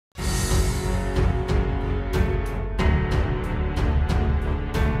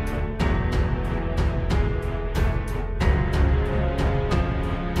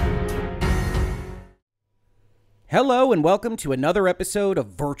Hello and welcome to another episode of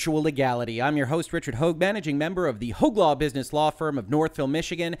Virtual Legality. I'm your host, Richard Hogue, managing member of the Hogue Law Business Law Firm of Northville,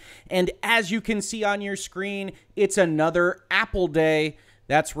 Michigan. And as you can see on your screen, it's another Apple Day.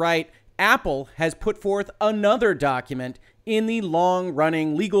 That's right, Apple has put forth another document in the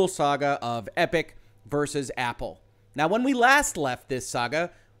long-running legal saga of Epic versus Apple. Now, when we last left this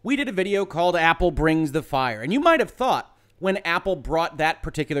saga, we did a video called Apple Brings the Fire. And you might have thought, when Apple brought that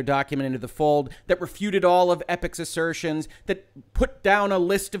particular document into the fold that refuted all of Epic's assertions, that put down a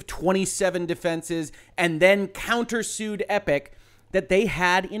list of 27 defenses, and then countersued Epic, that they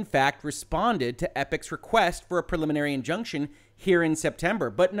had, in fact, responded to Epic's request for a preliminary injunction here in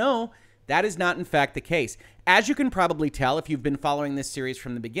September. But no, that is not, in fact, the case. As you can probably tell if you've been following this series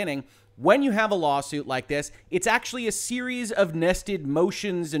from the beginning, when you have a lawsuit like this, it's actually a series of nested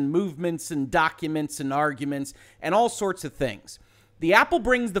motions and movements and documents and arguments and all sorts of things. The Apple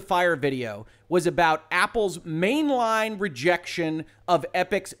Brings the Fire video was about Apple's mainline rejection of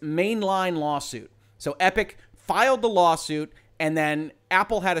Epic's mainline lawsuit. So Epic filed the lawsuit, and then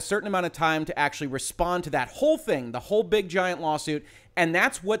Apple had a certain amount of time to actually respond to that whole thing, the whole big giant lawsuit, and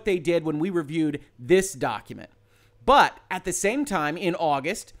that's what they did when we reviewed this document. But at the same time, in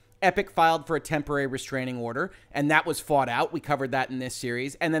August, Epic filed for a temporary restraining order, and that was fought out. We covered that in this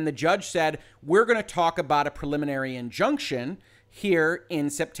series. And then the judge said, we're going to talk about a preliminary injunction here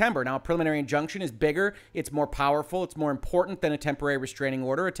in September. Now, a preliminary injunction is bigger, it's more powerful, it's more important than a temporary restraining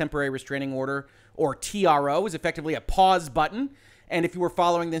order. A temporary restraining order, or TRO, is effectively a pause button. And if you were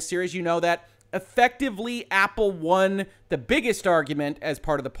following this series, you know that effectively, Apple won the biggest argument as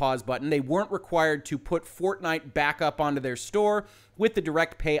part of the pause button. They weren't required to put Fortnite back up onto their store with the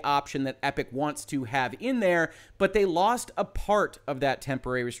direct pay option that Epic wants to have in there, but they lost a part of that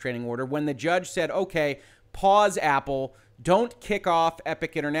temporary restraining order when the judge said, okay, pause Apple, don't kick off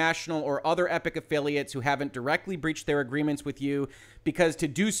Epic International or other Epic affiliates who haven't directly breached their agreements with you, because to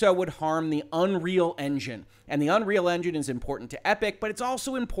do so would harm the Unreal Engine. And the Unreal Engine is important to Epic, but it's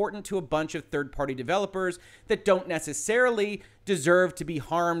also important to a bunch of third-party developers that don't necessarily deserve to be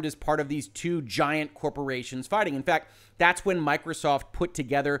harmed as part of these two giant corporations fighting. In fact, that's when Microsoft put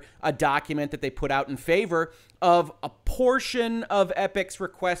together a document that they put out in favor of a portion of Epic's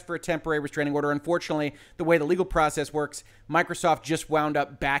request for a temporary restraining order. Unfortunately, the way the legal process works, Microsoft just wound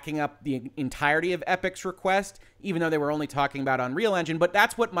up backing up the entirety of Epic's request, even though they were only talking about Unreal Engine. But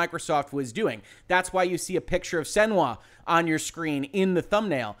that's what Microsoft was doing. That's why you see a picture of Senua on your screen in the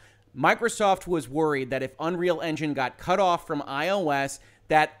thumbnail. Microsoft was worried that if Unreal Engine got cut off from iOS,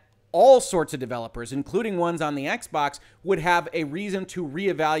 that all sorts of developers, including ones on the Xbox, would have a reason to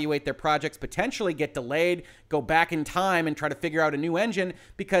reevaluate their projects, potentially get delayed, go back in time and try to figure out a new engine,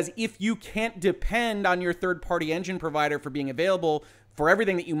 because if you can't depend on your third-party engine provider for being available for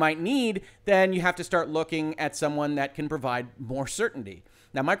everything that you might need, then you have to start looking at someone that can provide more certainty.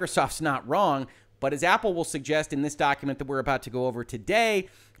 Now, Microsoft's not wrong, but as Apple will suggest in this document that we're about to go over today,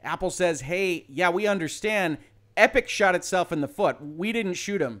 Apple says, hey, yeah, we understand Epic shot itself in the foot. We didn't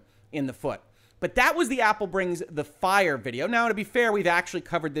shoot him in the foot. But that was the Apple Brings the Fire video. Now, to be fair, we've actually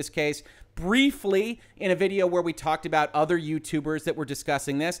covered this case briefly in a video where we talked about other YouTubers that were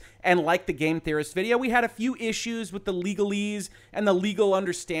discussing this. And like the Game Theorist video, we had a few issues with the legalese and the legal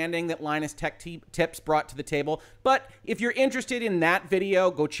understanding that Linus Tech Tips brought to the table. But if you're interested in that video,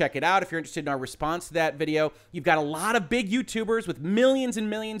 go check it out. If you're interested in our response to that video, you've got a lot of big YouTubers with millions and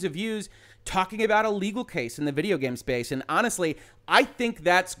millions of views talking about a legal case in the video game space. And honestly, I think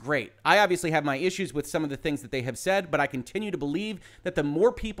that's great. I obviously have my issues with some of the things that they have said, but I continue to believe that the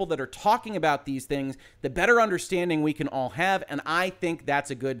more people that are talking about these things, the better understanding we can all have, and I think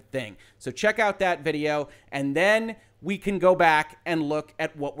that's a good thing. So check out that video, and then we can go back and look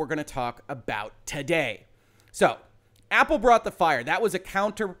at what we're going to talk about today. So, Apple brought the fire. That was a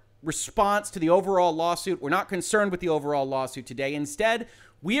counter response to the overall lawsuit. We're not concerned with the overall lawsuit today. Instead,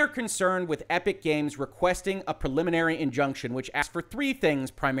 we are concerned with Epic Games requesting a preliminary injunction, which asks for three things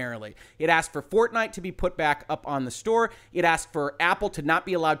primarily. It asked for Fortnite to be put back up on the store. It asked for Apple to not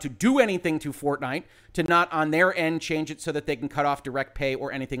be allowed to do anything to Fortnite, to not on their end change it so that they can cut off direct pay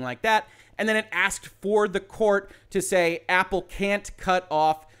or anything like that. And then it asked for the court to say Apple can't cut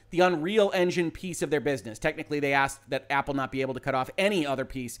off the Unreal Engine piece of their business. Technically, they asked that Apple not be able to cut off any other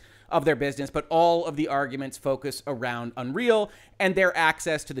piece of their business, but all of the arguments focus around Unreal and their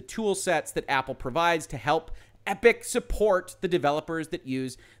access to the tool sets that Apple provides to help Epic support the developers that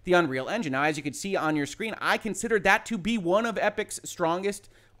use the Unreal Engine. Now, as you can see on your screen, I consider that to be one of Epic's strongest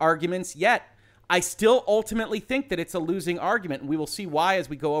arguments yet. I still ultimately think that it's a losing argument, and we will see why as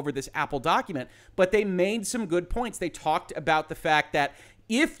we go over this Apple document, but they made some good points. They talked about the fact that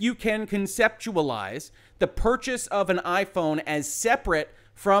if you can conceptualize the purchase of an iPhone as separate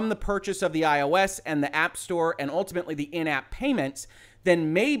from the purchase of the iOS and the App Store and ultimately the in-app payments,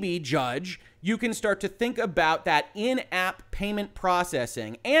 then maybe, Judge, you can start to think about that in-app payment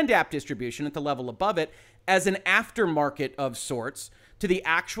processing and app distribution at the level above it as an aftermarket of sorts to the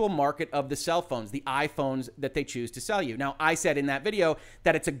actual market of the cell phones, the iPhones that they choose to sell you. Now, I said in that video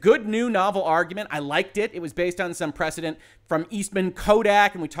that it's a good new novel argument. I liked it. It was based on some precedent from Eastman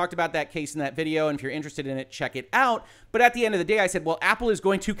Kodak, and we talked about that case in that video, and if you're interested in it, check it out. But at the end of the day, I said, well, Apple is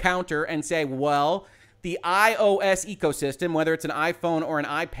going to counter and say, well, the iOS ecosystem, whether it's an iPhone or an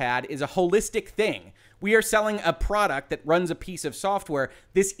iPad, is a holistic thing. We are selling a product that runs a piece of software.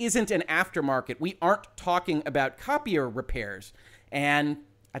 This isn't an aftermarket. We aren't talking about copier repairs. And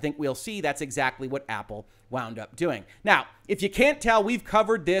I think we'll see that's exactly what Apple wound up doing. Now, if you can't tell, we've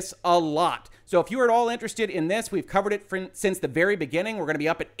covered this a lot. So if you're at all interested in this, we've covered it since the very beginning. We're going to be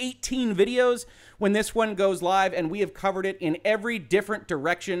up at 18 videos when this one goes live, and we have covered it in every different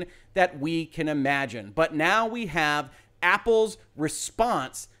direction that we can imagine. But now we have Apple's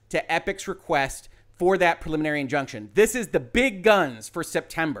response to Epic's request for that preliminary injunction. This is the big guns for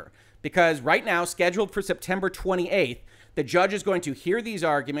September, because right now, scheduled for September 28th, the judge is going to hear these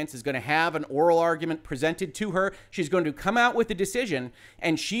arguments, is going to have an oral argument presented to her. She's going to come out with a decision,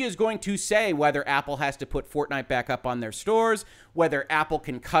 and she is going to say whether Apple has to put Fortnite back up on their stores, whether Apple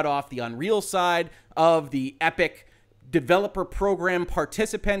can cut off the Unreal side of the Epic developer program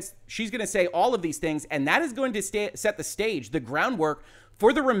participants. She's going to say all of these things, and that is going to set the stage, the groundwork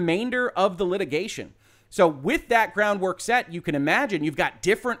for the remainder of the litigation. So with that groundwork set, you can imagine you've got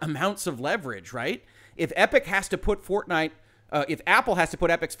different amounts of leverage, right? If Epic has to put Fortnite, if Apple has to put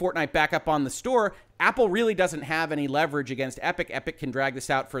Epic's Fortnite back up on the store, Apple really doesn't have any leverage against Epic. Epic can drag this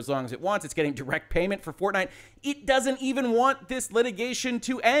out for as long as it wants. It's getting direct payment for Fortnite. It doesn't even want this litigation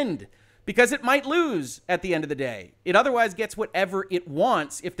to end because it might lose at the end of the day. It otherwise gets whatever it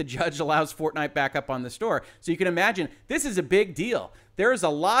wants if the judge allows Fortnite back up on the store. So you can imagine this is a big deal. There is a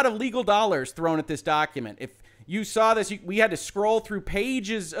lot of legal dollars thrown at this document. If you saw this, we had to scroll through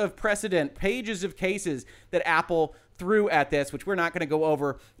pages of precedent, pages of cases that Apple threw at this, which we're not going to go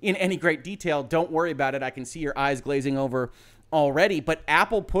over in any great detail. Don't worry about it. I can see your eyes glazing over already. But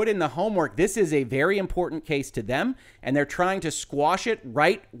Apple put in the homework. This is a very important case to them, and they're trying to squash it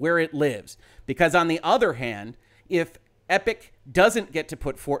right where it lives. Because on the other hand, if Epic doesn't get to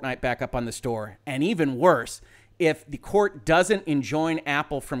put Fortnite back up on the store, and even worse, if the court doesn't enjoin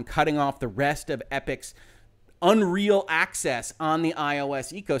Apple from cutting off the rest of Epic's Unreal access on the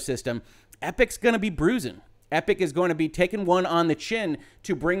iOS ecosystem, Epic's going to be bruising. Epic is going to be taking one on the chin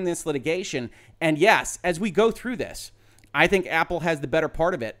to bring this litigation. And yes, as we go through this, I think Apple has the better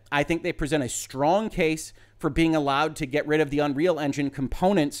part of it. I think they present a strong case for being allowed to get rid of the Unreal Engine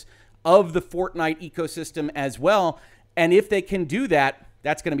components of the Fortnite ecosystem as well. And if they can do that,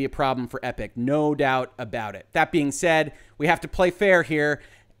 that's going to be a problem for Epic, no doubt about it. That being said, we have to play fair here.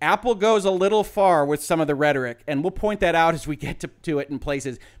 Apple goes a little far with some of the rhetoric, and we'll point that out as we get to it in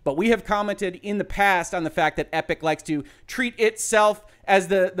places. But we have commented in the past on the fact that Epic likes to treat itself as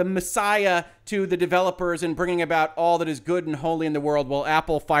the messiah to the developers and bringing about all that is good and holy in the world, while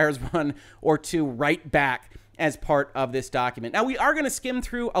Apple fires one or two right back as part of this document. Now, we are going to skim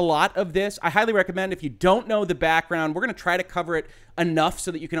through a lot of this. I highly recommend, if you don't know the background, we're going to try to cover it enough so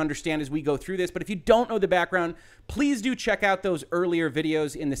that you can understand as we go through this. But if you don't know the background, please do check out those earlier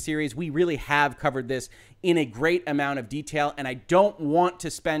videos in the series. We really have covered this in a great amount of detail, and I don't want to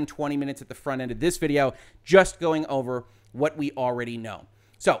spend 20 minutes at the front end of this video just going over what we already know.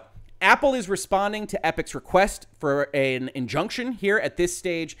 So, Apple is responding to Epic's request for an injunction here at this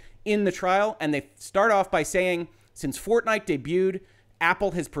stage in the trial, and they start off by saying, since Fortnite debuted, Apple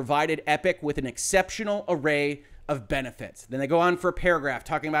has provided Epic with an exceptional array of benefits. Then they go on for a paragraph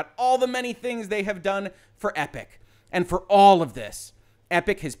talking about all the many things they have done for Epic. And for all of this,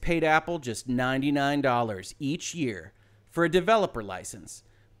 Epic has paid Apple just $99 each year for a developer license,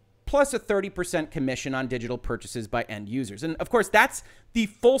 plus a 30% commission on digital purchases by end users. And of course, that's the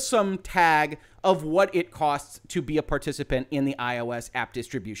fulsome tag of what it costs to be a participant in the iOS app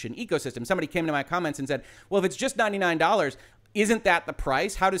distribution ecosystem. Somebody came to my comments and said, well, if it's just $99, isn't that the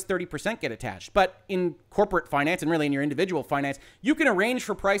price? How does 30% get attached? But in corporate finance, and really in your individual finance, you can arrange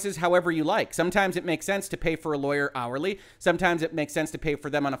for prices however you like. Sometimes it makes sense to pay for a lawyer hourly. Sometimes it makes sense to pay for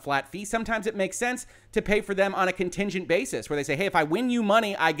them on a flat fee. Sometimes it makes sense to pay for them on a contingent basis, where they say, hey, if I win you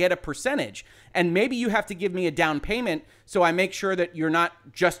money, I get a percentage. And maybe you have to give me a down payment so I make sure that you're not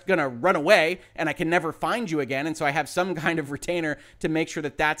just going to run away and I can never find you again. And so I have some kind of retainer to make sure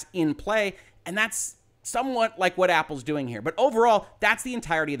that that's in play. And that's somewhat like what Apple's doing here. But overall, that's the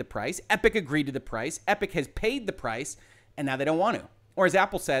entirety of the price. Epic agreed to the price. Epic has paid the price, and now they don't want to. Or as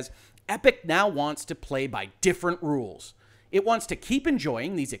Apple says, Epic now wants to play by different rules. It wants to keep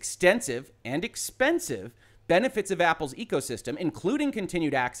enjoying these extensive and expensive benefits of Apple's ecosystem, including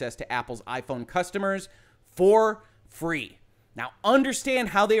continued access to Apple's iPhone customers for free. Now, understand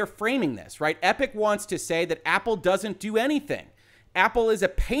how they are framing this, right? Epic wants to say that Apple doesn't do anything. Apple is a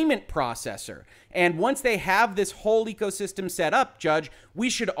payment processor. And once they have this whole ecosystem set up, Judge, we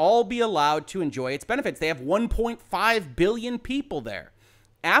should all be allowed to enjoy its benefits. They have 1.5 billion people there.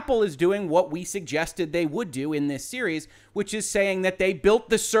 Apple is doing what we suggested they would do in this series, which is saying that they built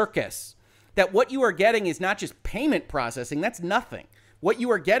the circus. That what you are getting is not just payment processing. That's nothing. What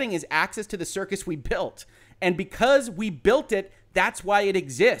you are getting is access to the circus we built. And because we built it, that's why it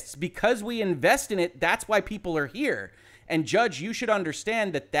exists. Because we invest in it, that's why people are here. And Judge, you should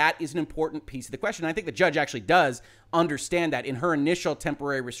understand that that is an important piece of the question. I think the judge actually does understand that. In her initial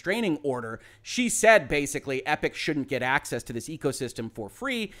temporary restraining order, she said basically Epic shouldn't get access to this ecosystem for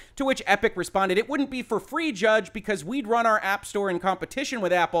free, to which Epic responded, it wouldn't be for free, Judge, because we'd run our app store in competition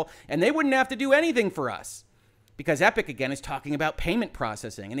with Apple and they wouldn't have to do anything for us. Because Epic, again, is talking about payment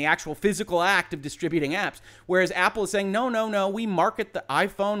processing and the actual physical act of distributing apps, whereas Apple is saying, no, we market the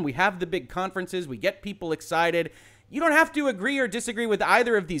iPhone, we have the big conferences, we get people excited. You don't have to agree or disagree with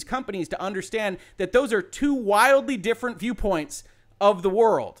either of these companies to understand that those are two wildly different viewpoints of the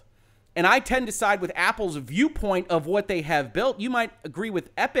world. And I tend to side with Apple's viewpoint of what they have built. You might agree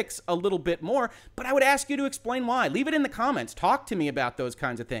with Epic's a little bit more, but I would ask you to explain why. Leave it in the comments. Talk to me about those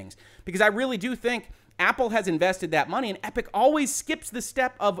kinds of things, because I really do think Apple has invested that money, and Epic always skips the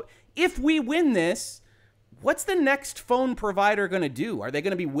step of, if we win this, what's the next phone provider going to do? Are they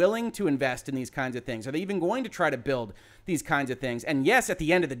going to be willing to invest in these kinds of things? Are they even going to try to build these kinds of things? And yes, at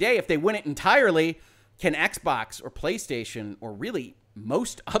the end of the day, if they win it entirely, can Xbox or PlayStation or really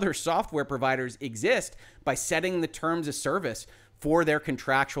most other software providers exist by setting the terms of service for their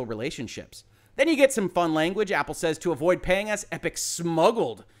contractual relationships? Then you get some fun language. Apple says to avoid paying us, Epic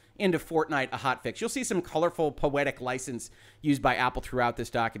smuggled into Fortnite a hotfix. You'll see some colorful, poetic license used by Apple throughout this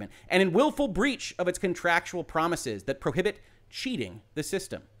document. And in willful breach of its contractual promises that prohibit cheating the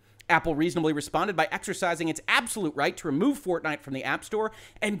system. Apple reasonably responded by exercising its absolute right to remove Fortnite from the App Store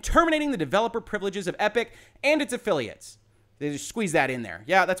and terminating the developer privileges of Epic and its affiliates. They just squeezed that in there.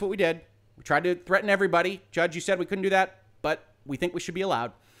 Yeah, that's what we did. We tried to threaten everybody. Judge, you said we couldn't do that, but we think we should be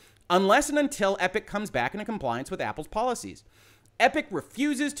allowed. Unless and until Epic comes back into compliance with Apple's policies. Epic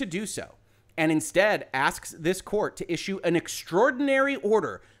refuses to do so and instead asks this court to issue an extraordinary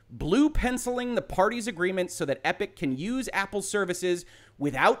order blue penciling the parties' agreements so that Epic can use Apple's services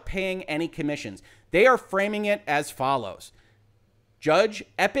without paying any commissions. They are framing it as follows. Judge,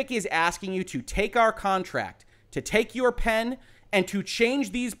 Epic is asking you to take our contract, to take your pen, and to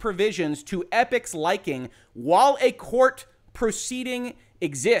change these provisions to Epic's liking while a court proceeding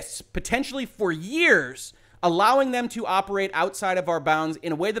exists, potentially for years, allowing them to operate outside of our bounds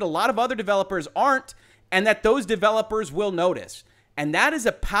in a way that a lot of other developers aren't, and that those developers will notice. And that is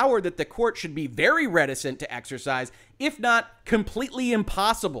a power that the court should be very reticent to exercise, if not completely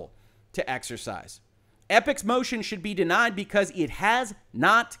impossible to exercise. Epic's motion should be denied because it has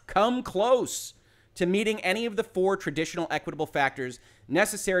not come close to meeting any of the four traditional equitable factors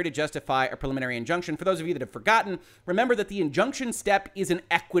necessary to justify a preliminary injunction. For those of you that have forgotten, remember that the injunction step is an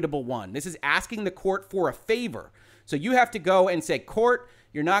equitable one. This is asking the court for a favor. So you have to go and say, court,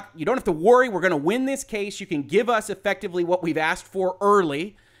 you don't have to worry. We're going to win this case. You can give us effectively what we've asked for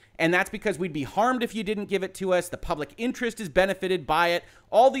early. And that's because we'd be harmed if you didn't give it to us. The public interest is benefited by it.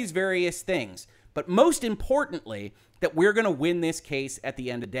 All these various things. But most importantly, that we're going to win this case at the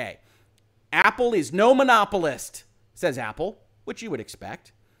end of the day. Apple is no monopolist, says Apple, which you would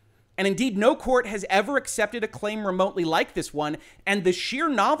expect. And indeed, no court has ever accepted a claim remotely like this one, and the sheer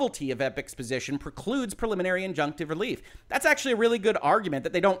novelty of Epic's position precludes preliminary injunctive relief. That's actually a really good argument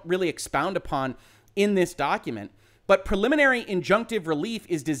that they don't really expound upon in this document. But preliminary injunctive relief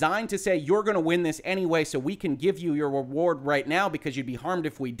is designed to say you're going to win this anyway, so we can give you your reward right now because you'd be harmed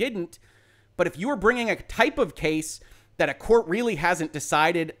if we didn't. But if you were bringing a type of case that a court really hasn't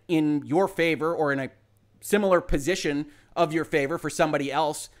decided in your favor or in a similar position of your favor for somebody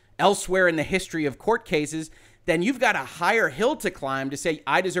else elsewhere in the history of court cases, then you've got a higher hill to climb to say,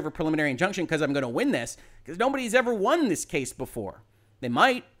 I deserve a preliminary injunction because I'm going to win this, because nobody's ever won this case before. They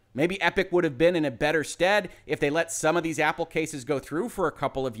might. Maybe Epic would have been in a better stead if they let some of these Apple cases go through for a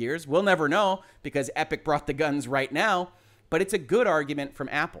couple of years. We'll never know because Epic brought the guns right now, but it's a good argument from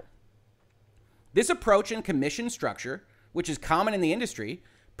Apple. This approach and commission structure, which is common in the industry,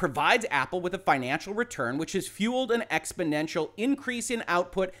 provides Apple with a financial return, which has fueled an exponential increase in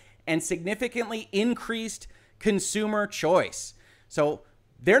output and significantly increased consumer choice. So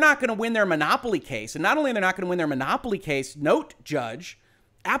they're not going to win their monopoly case. And not only are they not going to win their monopoly case, note, Judge,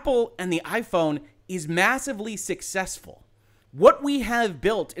 Apple and the iPhone is massively successful. What we have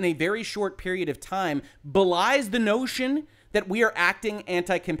built in a very short period of time belies the notion that we are acting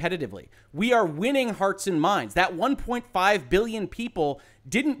anti-competitively. We are winning hearts and minds. That 1.5 billion people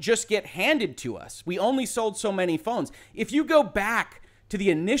didn't just get handed to us. We only sold so many phones. If you go back to the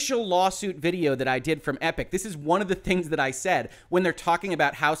initial lawsuit video that I did from Epic, this is one of the things that I said when they're talking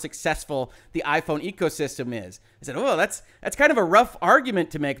about how successful the iPhone ecosystem is. I said, oh, that's kind of a rough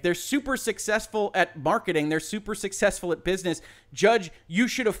argument to make. They're super successful at marketing. They're super successful at business. Judge, you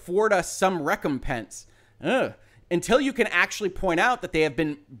should afford us some recompense. Until you can actually point out that they have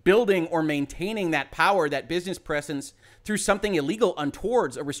been building or maintaining that power, that business presence through something illegal,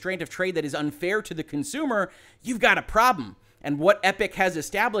 untowards, a restraint of trade that is unfair to the consumer, you've got a problem. And what Epic has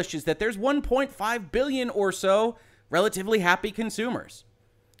established is that there's 1.5 billion or so relatively happy consumers.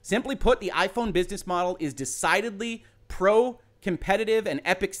 Simply put, the iPhone business model is decidedly pro-competitive, and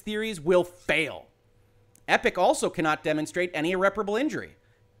Epic's theories will fail. Epic also cannot demonstrate any irreparable injury.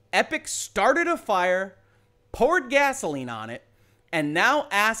 Epic started a fire, poured gasoline on it, and now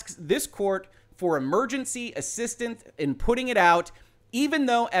asks this court for emergency assistance in putting it out, even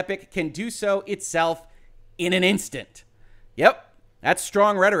though Epic can do so itself in an instant. Yep, that's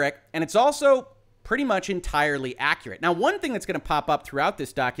strong rhetoric, and it's also pretty much entirely accurate. Now, one thing that's going to pop up throughout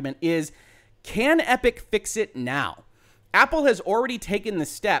this document is, can Epic fix it now? Apple has already taken the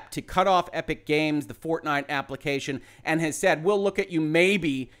step to cut off Epic Games, the Fortnite application, and has said, we'll look at you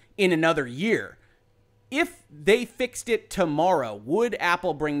maybe in another year. If they fixed it tomorrow, would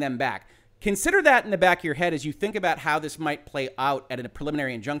Apple bring them back? Consider that in the back of your head as you think about how this might play out at a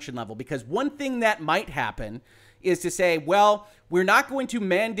preliminary injunction level, because one thing that might happen is to say, well, we're not going to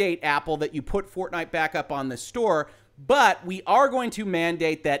mandate, Apple, that you put Fortnite back up on the store, but we are going to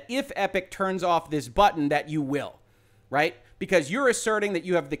mandate that if Epic turns off this button, that you will, right? Because you're asserting that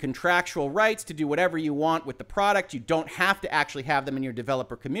you have the contractual rights to do whatever you want with the product. You don't have to actually have them in your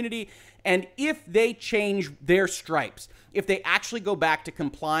developer community. And if they change their stripes, if they actually go back to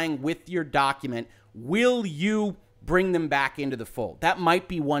complying with your document, will you bring them back into the fold? That might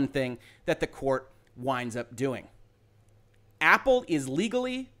be one thing that the court winds up doing. Apple is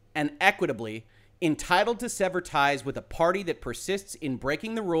legally and equitably entitled to sever ties with a party that persists in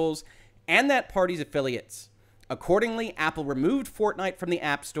breaking the rules and that party's affiliates. Accordingly, Apple removed Fortnite from the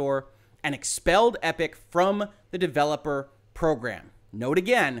App Store and expelled Epic from the developer program. Note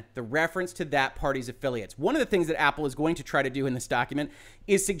again the reference to that party's affiliates. One of the things that Apple is going to try to do in this document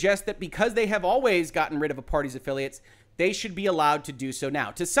is suggest that because they have always gotten rid of a party's affiliates, they should be allowed to do so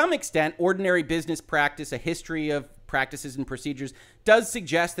now. To some extent, ordinary business practice, a history of practices and procedures, does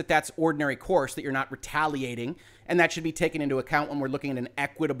suggest that that's ordinary course, that you're not retaliating, and that should be taken into account when we're looking at an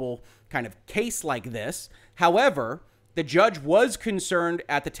equitable kind of case like this. However, the judge was concerned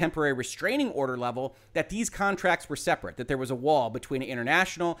at the temporary restraining order level that these contracts were separate, that there was a wall between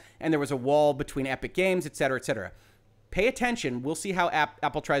International and there was a wall between Epic Games, et cetera, et cetera. Pay attention. We'll see how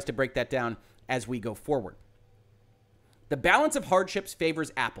Apple tries to break that down as we go forward. The balance of hardships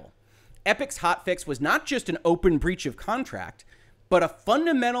favors Apple. Epic's hotfix was not just an open breach of contract, but a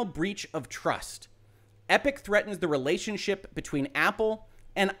fundamental breach of trust. Epic threatens the relationship between Apple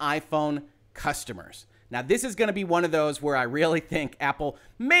and iPhone customers. Now, this is going to be one of those where I really think Apple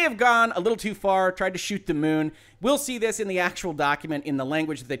may have gone a little too far, tried to shoot the moon. We'll see this in the actual document, in the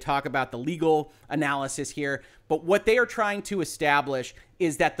language that they talk about, the legal analysis here. But what they are trying to establish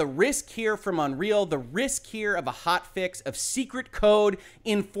is that the risk here from Unreal, the risk here of a hotfix, of secret code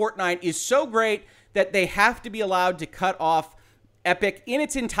in Fortnite is so great that they have to be allowed to cut off Epic in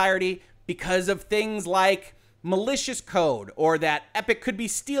its entirety because of things like malicious code, or that Epic could be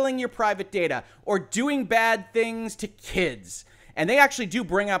stealing your private data or doing bad things to kids. And they actually do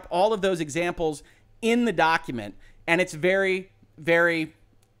bring up all of those examples in the document, and it's very, very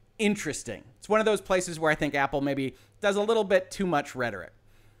interesting. It's one of those places where I think Apple maybe does a little bit too much rhetoric.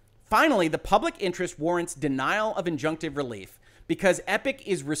 Finally, the public interest warrants denial of injunctive relief because Epic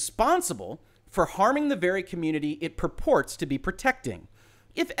is responsible for harming the very community it purports to be protecting.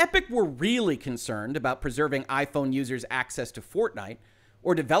 If Epic were really concerned about preserving iPhone users' access to Fortnite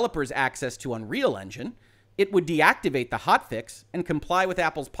or developers' access to Unreal Engine, it would deactivate the hotfix and comply with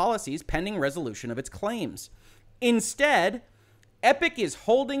Apple's policies pending resolution of its claims. Instead, Epic is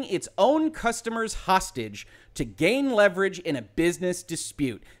holding its own customers hostage to gain leverage in a business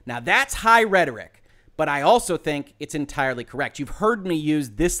dispute. Now, that's high rhetoric, but I also think it's entirely correct. You've heard me use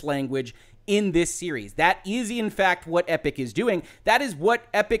this language in this series. That is, in fact, what Epic is doing. That is what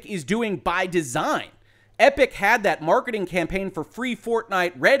Epic is doing by design. Epic had that marketing campaign for free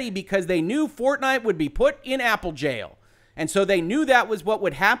Fortnite ready because they knew Fortnite would be put in Apple jail. And so they knew that was what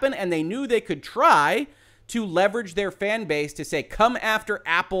would happen, and they knew they could try to leverage their fan base to say, come after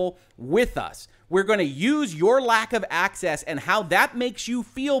Apple with us. We're going to use your lack of access and how that makes you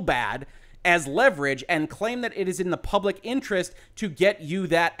feel bad as leverage and claim that it is in the public interest to get you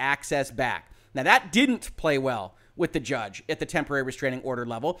that access back. Now, that didn't play well with the judge at the temporary restraining order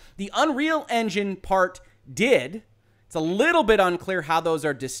level. The Unreal Engine part did. It's a little bit unclear how those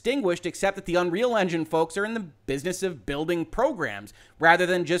are distinguished, except that the Unreal Engine folks are in the business of building programs rather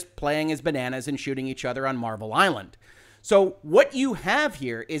than just playing as bananas and shooting each other on Marvel Island. So what you have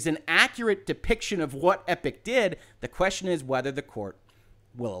here is an accurate depiction of what Epic did. The question is whether the court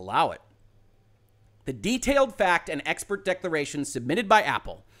will allow it. The detailed fact and expert declarations submitted by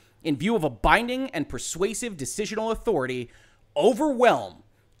Apple in view of a binding and persuasive decisional authority overwhelm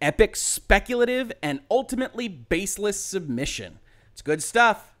Epic's speculative and ultimately baseless submission. It's good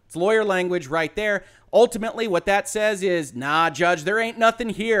stuff. It's lawyer language right there. Ultimately, what that says is, nah, Judge, there ain't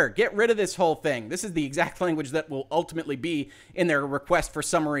nothing here. Get rid of this whole thing. This is the exact language that will ultimately be in their request for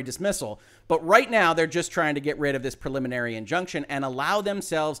summary dismissal. But right now, they're just trying to get rid of this preliminary injunction and allow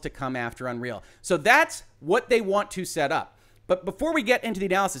themselves to come after Unreal. So that's what they want to set up. But before we get into the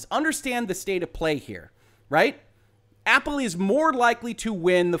analysis, understand the state of play here, right? Apple is more likely to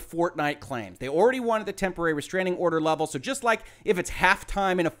win the Fortnite claims. They already won at the temporary restraining order level. So just like if it's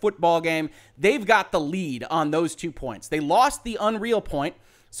halftime in a football game, they've got the lead on those 2 points. They lost the Unreal point,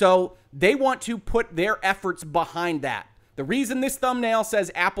 so they want to put their efforts behind that. The reason this thumbnail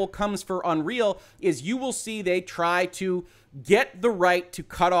says Apple comes for Unreal is you will see they try to get the right to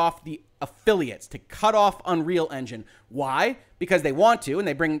cut off the affiliates, to cut off Unreal Engine. Why? Because they want to, and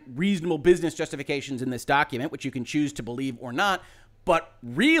they bring reasonable business justifications in this document, which you can choose to believe or not, but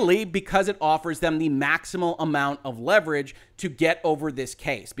really because it offers them the maximal amount of leverage to get over this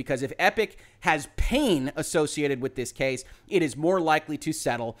case. Because if Epic has pain associated with this case, it is more likely to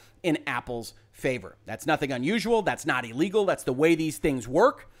settle in Apple's favor. That's nothing unusual. That's not illegal. That's the way these things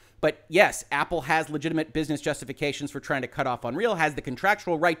work. But yes, Apple has legitimate business justifications for trying to cut off Unreal, has the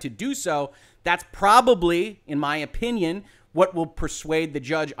contractual right to do so. That's probably, in my opinion, what will persuade the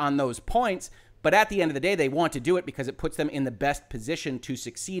judge on those points. But at the end of the day, they want to do it because it puts them in the best position to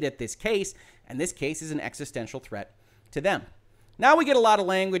succeed at this case. And this case is an existential threat to them. Now we get a lot of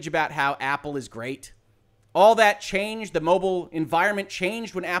language about how Apple is great. All that changed. The mobile environment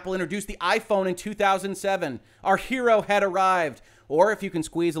changed when Apple introduced the iPhone in 2007. Our hero had arrived. Or if you can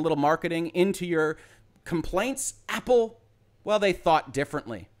squeeze a little marketing into your complaints, Apple, well, they thought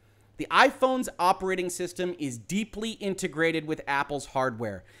differently. The iPhone's operating system is deeply integrated with Apple's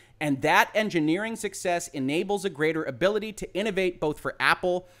hardware, and that engineering success enables a greater ability to innovate both for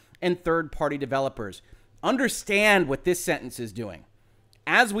Apple and third-party developers. Understand what this sentence is doing.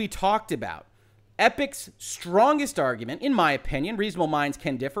 As we talked about, Epic's strongest argument, in my opinion, reasonable minds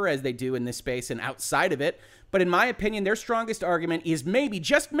can differ as they do in this space and outside of it, but in my opinion, their strongest argument is maybe,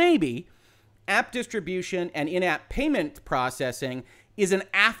 just maybe, app distribution and in-app payment processing is an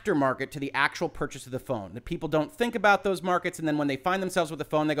aftermarket to the actual purchase of the phone. That people don't think about those markets, and then when they find themselves with the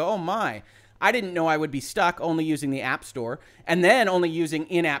phone, they go, oh my, I didn't know I would be stuck only using the App Store and then only using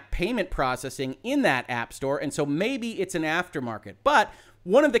in-app payment processing in that App Store, and so maybe it's an aftermarket. But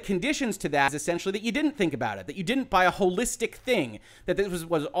one of the conditions to that is essentially that you didn't think about it, that you didn't buy a holistic thing, that this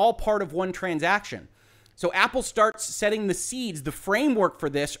was all part of one transaction. So Apple starts setting the seeds, the framework for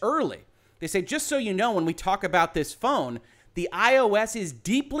this early. They say, just so you know, when we talk about this phone, the iOS is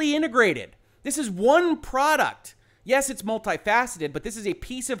deeply integrated. This is one product. Yes, it's multifaceted, but this is a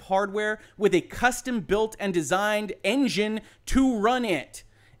piece of hardware with a custom-built and designed engine to run it.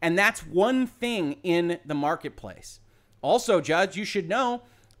 And that's one thing in the marketplace. Also, Judge, you should know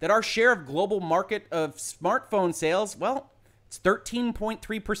that our share of global market of smartphone sales, well, it's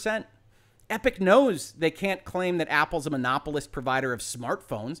 13.3%. Epic knows they can't claim that Apple's a monopolist provider of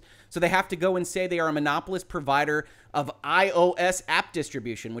smartphones, so they have to go and say they are a monopolist provider of iOS app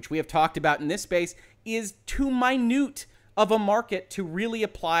distribution, which we have talked about in this space is too minute of a market to really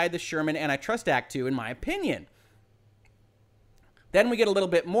apply the Sherman Antitrust Act to, in my opinion. Then we get a little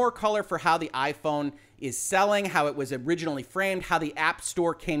bit more color for how the iPhone is selling, how it was originally framed, how the App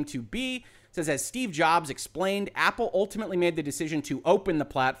Store came to be. It says, as Steve Jobs explained, Apple ultimately made the decision to open the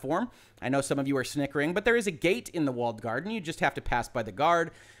platform. I know some of you are snickering, but there is a gate in the walled garden. You just have to pass by the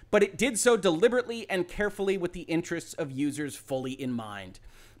guard. But it did so deliberately and carefully with the interests of users fully in mind.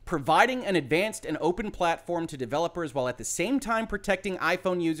 providing an advanced and open platform to developers while at the same time protecting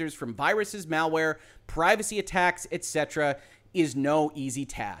iPhone users from viruses, malware, privacy attacks, etc. is no easy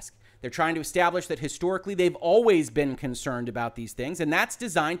task. They're trying to establish that historically they've always been concerned about these things, and that's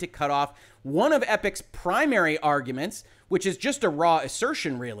designed to cut off one of Epic's primary arguments, which is just a raw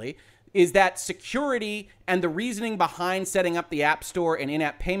assertion really, is that security and the reasoning behind setting up the App Store and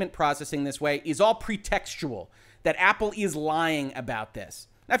in-app payment processing this way is all pretextual, that Apple is lying about this.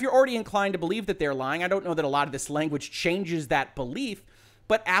 Now, if you're already inclined to believe that they're lying, I don't know that a lot of this language changes that belief,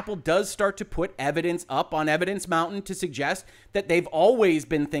 but Apple does start to put evidence up on Evidence Mountain to suggest that they've always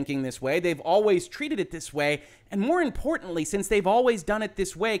been thinking this way, they've always treated it this way, and more importantly, since they've always done it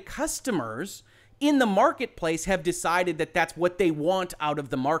this way, customers in the marketplace have decided that that's what they want out of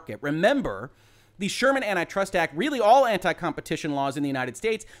the market. Remember, the Sherman Antitrust Act, really all anti-competition laws in the United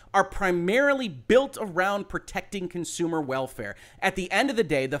States, are primarily built around protecting consumer welfare. At the end of the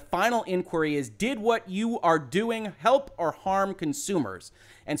day, the final inquiry is, did what you are doing help or harm consumers?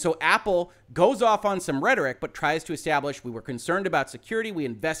 And so Apple goes off on some rhetoric, but tries to establish we were concerned about security, we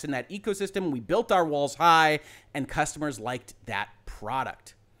invest in that ecosystem, we built our walls high, and customers liked that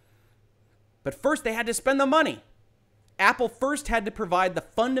product. But first, they had to spend the money. Apple first had to provide the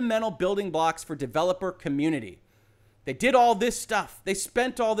fundamental building blocks for developer community. They did all this stuff. They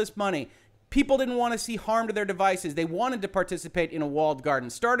spent all this money. People didn't want to see harm to their devices. They wanted to participate in a walled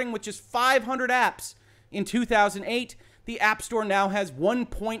garden. Starting with just 500 apps in 2008, the App Store now has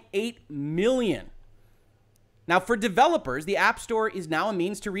 1.8 million. Now, for developers, the App Store is now a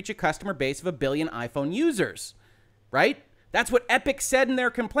means to reach a customer base of 1 billion iPhone users, right? That's what Epic said in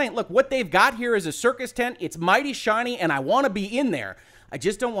their complaint. Look, what they've got here is a circus tent. It's mighty shiny, and I want to be in there. I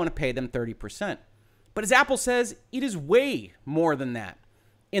just don't want to pay them 30%. But as Apple says, it is way more than that.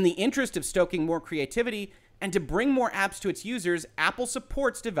 In the interest of stoking more creativity and to bring more apps to its users, Apple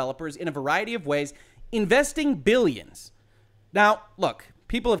supports developers in a variety of ways, investing billions. Now, look,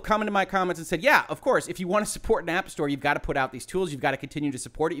 people have come into my comments and said, yeah, of course, if you want to support an app store, you've got to put out these tools. You've got to continue to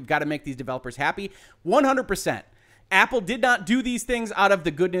support it. You've got to make these developers happy. 100%. Apple did not do these things out of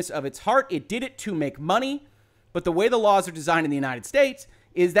the goodness of its heart. It did it to make money. But the way the laws are designed in the United States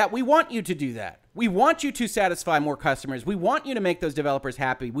is that we want you to do that. We want you to satisfy more customers. We want you to make those developers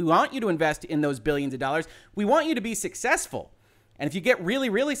happy. We want you to invest in those billions of dollars. We want you to be successful. And if you get really,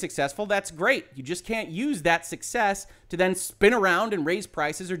 really successful, that's great. You just can't use that success to then spin around and raise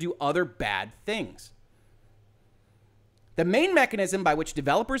prices or do other bad things. The main mechanism by which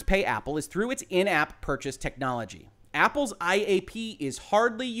developers pay Apple is through its in-app purchase technology. Apple's IAP is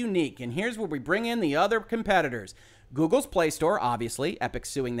hardly unique, and here's where we bring in the other competitors. Google's Play Store, obviously, Epic's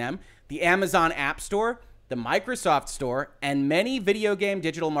suing them, the Amazon App Store, the Microsoft Store, and many video game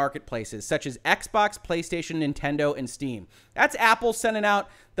digital marketplaces, such as Xbox, PlayStation, Nintendo, and Steam. That's Apple sending out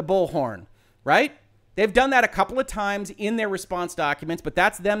the bullhorn, right? They've done that a couple of times in their response documents, but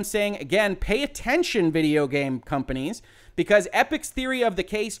that's them saying, again, pay attention, video game companies, because Epic's theory of the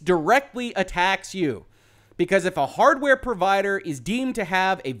case directly attacks you. Because if a hardware provider is deemed to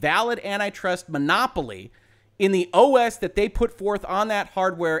have a valid antitrust monopoly in the OS that they put forth on that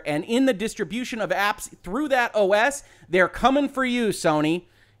hardware and in the distribution of apps through that OS, they're coming for you, Sony.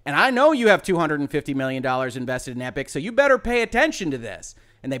 And I know you have $250 million invested in Epic, so you better pay attention to this.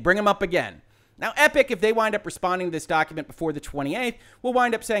 And they bring them up again. Now, Epic, if they wind up responding to this document before the 28th, will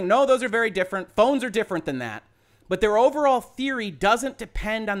wind up saying, no, those are very different. Phones are different than that. But their overall theory doesn't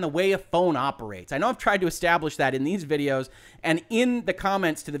depend on the way a phone operates. I know I've tried to establish that in these videos and in the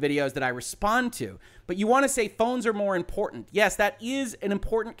comments to the videos that I respond to. But you want to say phones are more important. Yes, that is an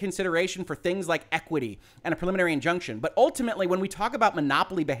important consideration for things like equity and a preliminary injunction. But ultimately, when we talk about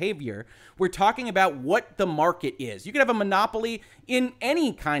monopoly behavior, we're talking about what the market is. You can have a monopoly in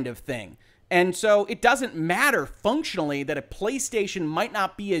any kind of thing. And so it doesn't matter functionally that a PlayStation might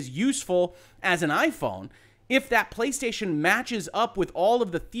not be as useful as an iPhone. If that PlayStation matches up with all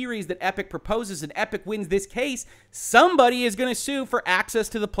of the theories that Epic proposes and Epic wins this case, somebody is going to sue for access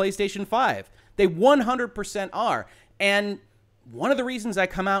to the PlayStation 5. They 100% are. And one of the reasons I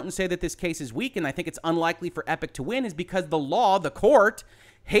come out and say that this case is weak and I think it's unlikely for Epic to win is because the law, the court,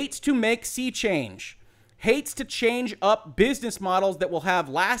 hates to make sea change, hates to change up business models that will have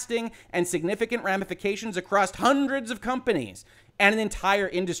lasting and significant ramifications across hundreds of companies and an entire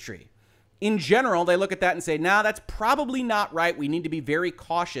industry. In general, they look at that and say, nah, that's probably not right. We need to be very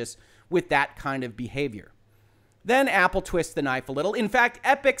cautious with that kind of behavior. Then Apple twists the knife a little. In fact,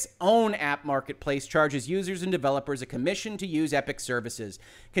 Epic's own app marketplace charges users and developers a commission to use Epic services,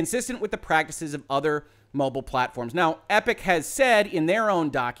 consistent with the practices of other mobile platforms. Now, Epic has said in their own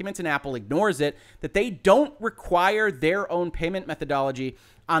documents, and Apple ignores it, that they don't require their own payment methodology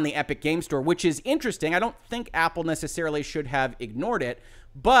on the Epic Game Store, which is interesting. I don't think Apple necessarily should have ignored it,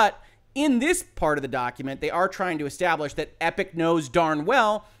 but in this part of the document, they are trying to establish that Epic knows darn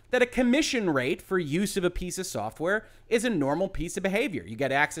well that a commission rate for use of a piece of software is a normal piece of behavior. You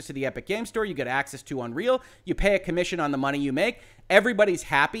get access to the Epic Game Store, you get access to Unreal, you pay a commission on the money you make, everybody's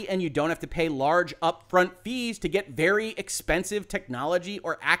happy, and you don't have to pay large upfront fees to get very expensive technology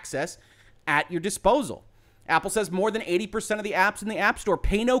or access at your disposal. Apple says more than 80% of the apps in the App Store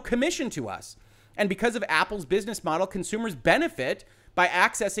pay no commission to us. And because of Apple's business model, consumers benefit by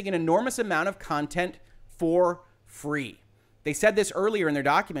accessing an enormous amount of content for free. They said this earlier in their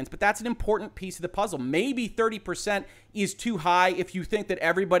documents, but that's an important piece of the puzzle. Maybe 30% is too high if you think that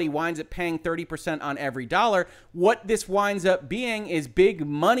everybody winds up paying 30% on every dollar. What this winds up being is big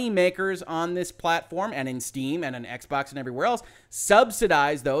money makers on this platform and in Steam and on Xbox and everywhere else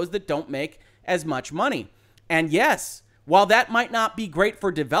subsidize those that don't make as much money. And yes, while that might not be great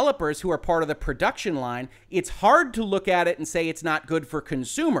for developers who are part of the production line, it's hard to look at it and say it's not good for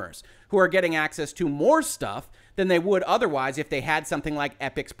consumers who are getting access to more stuff than they would otherwise if they had something like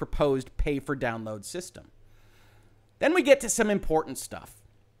Epic's proposed pay-for-download system. Then we get to some important stuff.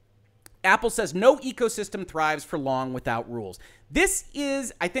 Apple says no ecosystem thrives for long without rules. This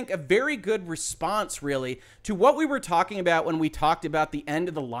is, I think, a very good response, really, to what we were talking about when we talked about the end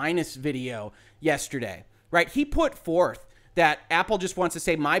of the Linus video yesterday, right? He put forth that Apple just wants to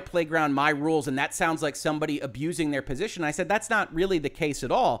say my playground, my rules, and that sounds like somebody abusing their position. I said, that's not really the case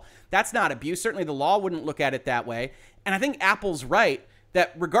at all. That's not abuse. Certainly the law wouldn't look at it that way. And I think Apple's right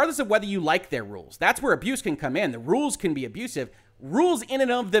that regardless of whether you like their rules, that's where abuse can come in. The rules can be abusive. Rules in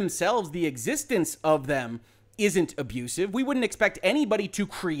and of themselves, the existence of them isn't abusive. We wouldn't expect anybody to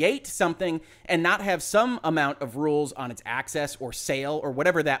create something and not have some amount of rules on its access or sale or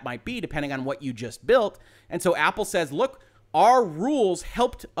whatever that might be, depending on what you just built. And so Apple says, look, our rules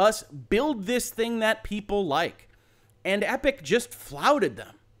helped us build this thing that people like. And Epic just flouted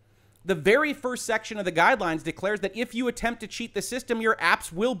them. The very first section of the guidelines declares that if you attempt to cheat the system, your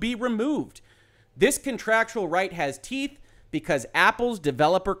apps will be removed. This contractual right has teeth because Apple's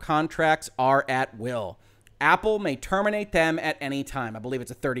developer contracts are at will. Apple may terminate them at any time. I believe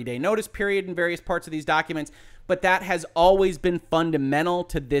it's a 30-day notice period in various parts of these documents, but that has always been fundamental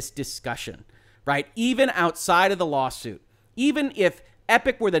to this discussion, right? Even outside of the lawsuit. Even if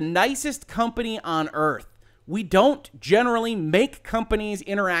Epic were the nicest company on earth, we don't generally make companies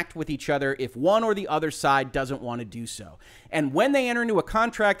interact with each other if one or the other side doesn't want to do so. And when they enter into a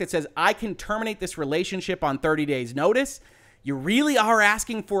contract that says, I can terminate this relationship on 30 days notice, you really are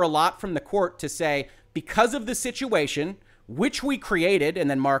asking for a lot from the court to say, because of the situation, which we created and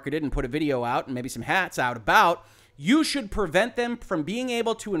then marketed and put a video out and maybe some hats out about, you should prevent them from being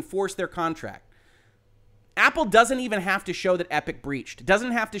able to enforce their contract. Apple doesn't even have to show that Epic breached,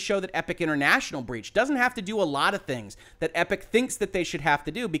 doesn't have to show that Epic International breached, doesn't have to do a lot of things that Epic thinks that they should have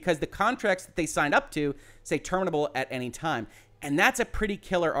to do because the contracts that they signed up to say terminable at any time. And that's a pretty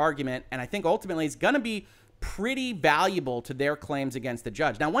killer argument, and I think ultimately it's going to be pretty valuable to their claims against the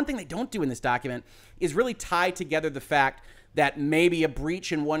judge. Now, one thing they don't do in this document is really tie together the fact that maybe a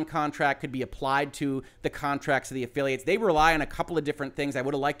breach in one contract could be applied to the contracts of the affiliates. They rely on a couple of different things. I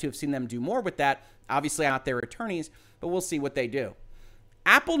would have liked to have seen them do more with that. Obviously, not their attorneys, but we'll see what they do.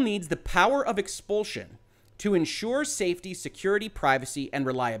 Apple needs the power of expulsion to ensure safety, security, privacy, and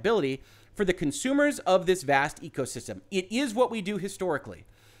reliability for the consumers of this vast ecosystem. It is what we do historically.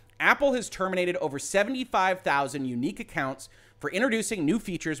 Apple has terminated over 75,000 unique accounts for introducing new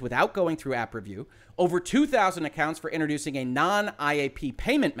features without going through app review, over 2,000 accounts for introducing a non-IAP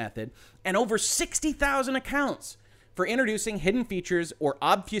payment method, and over 60,000 accounts for introducing hidden features or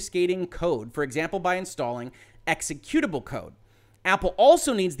obfuscating code, for example, by installing executable code. Apple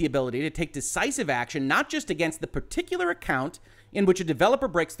also needs the ability to take decisive action, not just against the particular account in which a developer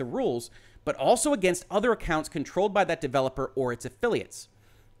breaks the rules, but also against other accounts controlled by that developer or its affiliates.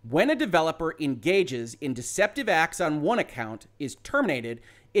 When a developer engages in deceptive acts on one account is terminated,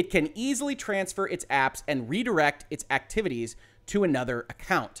 it can easily transfer its apps and redirect its activities to another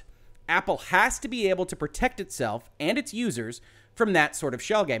account. Apple has to be able to protect itself and its users from that sort of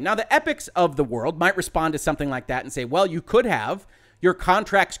shell game. Now, the Epics of the world might respond to something like that and say, well, your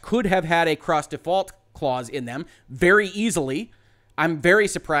contracts could have had a cross-default clause in them very easily. I'm very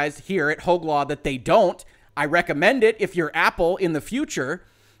surprised here at Hogue Law that they don't. I recommend it if you're Apple in the future.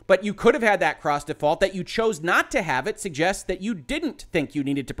 But you could have had that cross default. That you chose not to have it suggests that you didn't think you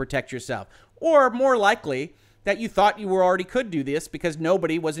needed to protect yourself. Or more likely, that you thought you were already could do this because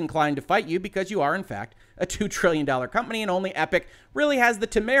nobody was inclined to fight you because you are, in fact, a $2 trillion company, and only Epic really has the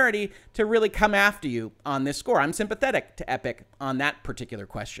temerity to really come after you on this score. I'm sympathetic to Epic on that particular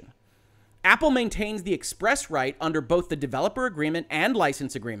question. Apple maintains the express right under both the developer agreement and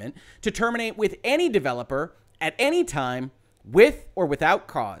license agreement to terminate with any developer at any time with or without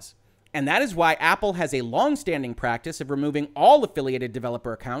cause. And that is why Apple has a long-standing practice of removing all affiliated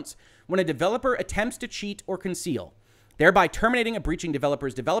developer accounts when a developer attempts to cheat or conceal, thereby terminating a breaching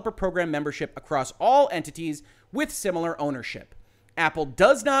developer's developer program membership across all entities with similar ownership. Apple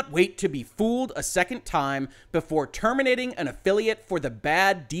does not wait to be fooled a second time before terminating an affiliate for the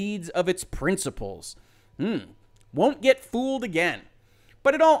bad deeds of its principals. Won't get fooled again.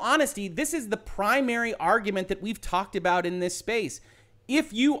 But in all honesty, this is the primary argument that we've talked about in this space.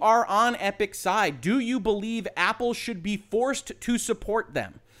 If you are on Epic's side, do you believe Apple should be forced to support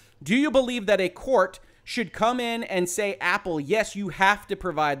them? Do you believe that a court should come in and say, Apple, yes, you have to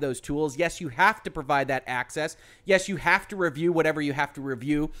provide those tools. Yes, you have to provide that access. Yes, you have to review whatever you have to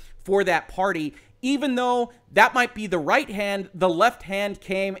review for that party, even though that might be the right hand, the left hand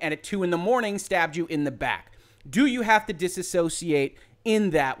came and at 2 in the morning stabbed you in the back. Do you have to disassociate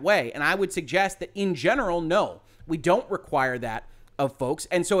in that way? And I would suggest that in general, no, we don't require that of folks.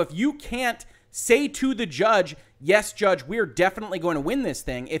 And so if you can't say to the judge, yes, judge, we're definitely going to win this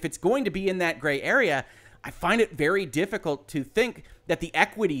thing, if it's going to be in that gray area, I find it very difficult to think that the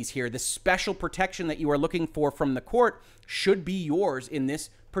equities here, the special protection that you are looking for from the court, should be yours in this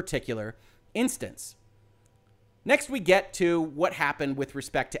particular instance. Next, we get to what happened with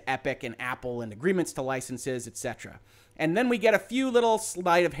respect to Epic and Apple and agreements to licenses, etc. And then we get a few little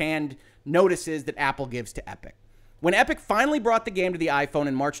sleight of hand notices that Apple gives to Epic. When Epic finally brought the game to the iPhone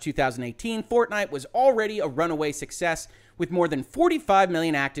in March 2018, Fortnite was already a runaway success with more than 45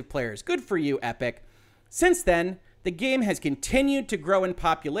 million active players. Good for you, Epic. Since then, the game has continued to grow in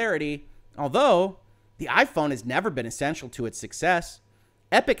popularity, although the iPhone has never been essential to its success.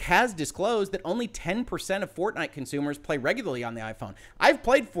 Epic has disclosed that only 10% of Fortnite consumers play regularly on the iPhone. I've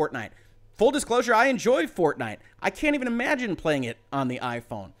played Fortnite. Full disclosure, I enjoy Fortnite. I can't even imagine playing it on the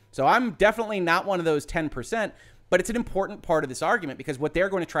iPhone. So I'm definitely not one of those 10%. But it's an important part of this argument because what they're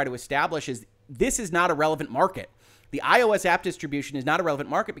going to try to establish is this is not a relevant market. The iOS app distribution is not a relevant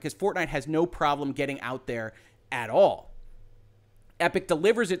market because Fortnite has no problem getting out there at all. Epic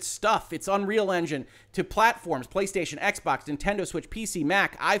delivers its stuff, its Unreal Engine, to platforms, PlayStation, Xbox, Nintendo Switch, PC,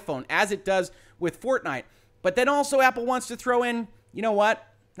 Mac, iPhone, as it does with Fortnite. But then also Apple wants to throw in, you know what?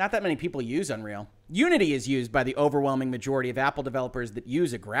 Not that many people use Unreal. Unity is used by the overwhelming majority of Apple developers that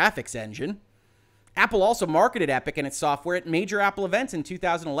use a graphics engine. Apple also marketed Epic and its software at major Apple events in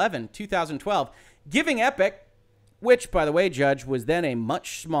 2011, 2012, giving Epic, which, by the way, Judge, was then a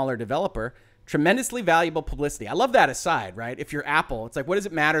much smaller developer, tremendously valuable publicity. I love that aside, right? If you're Apple, it's like, what does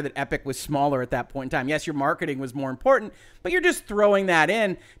it matter that Epic was smaller at that point in time? Yes, your marketing was more important, but you're just throwing that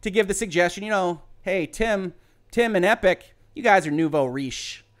in to give the suggestion, you know, hey, Tim and Epic, you guys are nouveau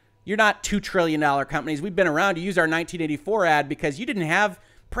riche. You're not $2 trillion companies. We've been around to use our 1984 ad because you didn't have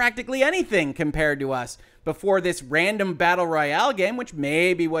practically anything compared to us before this random battle royale game, which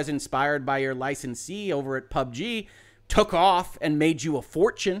maybe was inspired by your licensee over at PUBG, took off and made you a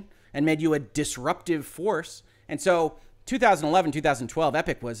fortune and made you a disruptive force. And so 2011, 2012,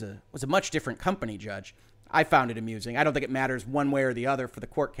 Epic was a much different company, Judge. I found it amusing. I don't think it matters one way or the other for the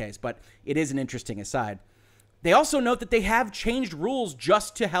court case, but it is an interesting aside. They also note that they have changed rules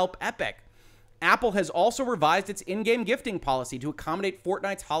just to help Epic. Apple has also revised its in-game gifting policy to accommodate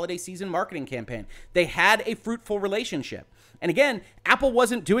Fortnite's holiday season marketing campaign. They had a fruitful relationship. And again, Apple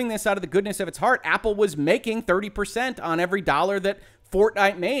wasn't doing this out of the goodness of its heart. Apple was making 30% on every dollar that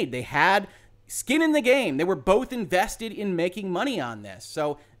Fortnite made. They had skin in the game. They were both invested in making money on this.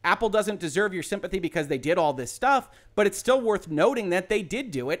 So Apple doesn't deserve your sympathy because they did all this stuff, but it's still worth noting that they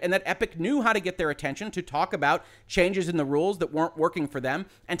did do it and that Epic knew how to get their attention to talk about changes in the rules that weren't working for them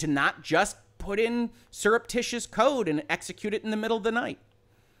and to not just put in surreptitious code and execute it in the middle of the night.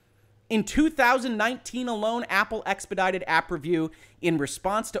 In 2019 alone, Apple expedited app review in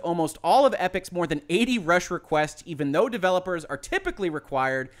response to almost all of Epic's more than 80 rush requests, even though developers are typically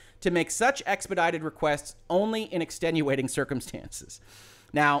required to make such expedited requests only in extenuating circumstances.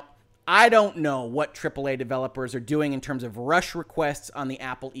 Now, I don't know what AAA developers are doing in terms of rush requests on the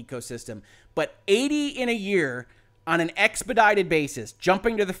Apple ecosystem, but 80 in a year on an expedited basis,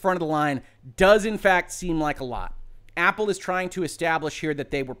 jumping to the front of the line, does in fact seem like a lot. Apple is trying to establish here that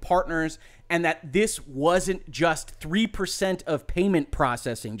they were partners and that this wasn't just 3% of payment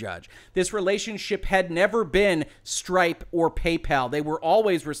processing, Judge. This relationship had never been Stripe or PayPal. They were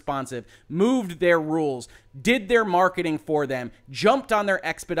always responsive, moved their rules, did their marketing for them, jumped on their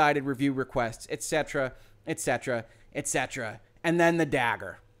expedited review requests, etc., etc., etc. And then the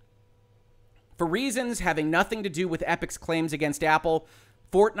dagger. For reasons having nothing to do with Epic's claims against Apple,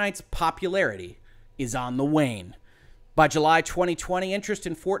 Fortnite's popularity is on the wane. By July 2020, interest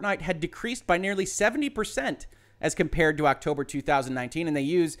in Fortnite had decreased by nearly 70% as compared to October 2019, and they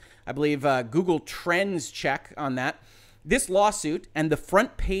use, I believe, Google Trends check on that. This lawsuit and the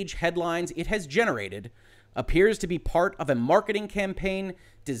front page headlines it has generated appears to be part of a marketing campaign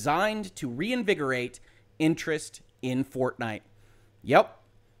designed to reinvigorate interest in Fortnite. Yep.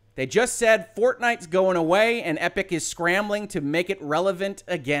 They just said Fortnite's going away and Epic is scrambling to make it relevant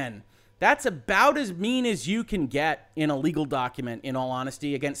again. That's about as mean as you can get in a legal document, in all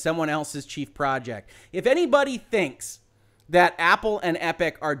honesty, against someone else's chief project. If anybody thinks that Apple and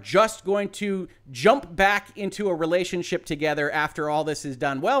Epic are just going to jump back into a relationship together after all this is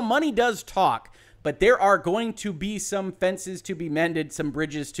done, well, money does talk, but there are going to be some fences to be mended, some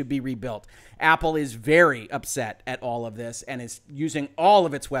bridges to be rebuilt. Apple is very upset at all of this and is using all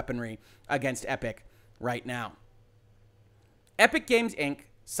of its weaponry against Epic right now. Epic Games, Inc.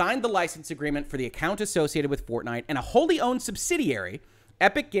 signed the license agreement for the account associated with Fortnite, and a wholly owned subsidiary,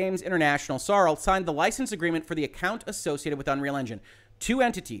 Epic Games International, signed the license agreement for the account associated with Unreal Engine. Two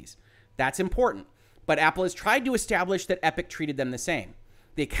entities. That's important. But Apple has tried to establish that Epic treated them the same.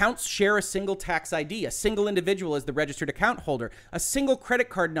 The accounts share a single tax ID, a single individual as the registered account holder, a single credit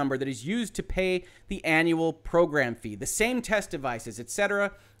card number that is used to pay the annual program fee, the same test devices,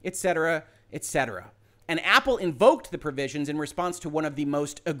 etc., etc., etc. And Apple invoked the provisions in response to one of the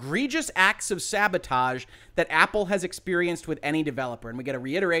most egregious acts of sabotage that Apple has experienced with any developer. And we get a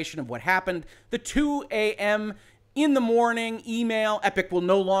reiteration of what happened. The 2 a.m. in the morning email, Epic will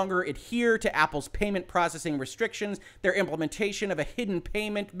no longer adhere to Apple's payment processing restrictions, their implementation of a hidden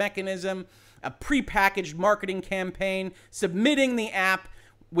payment mechanism, a prepackaged marketing campaign, submitting the app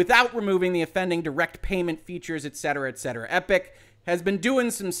without removing the offending direct payment features, etc., etc. Epic has been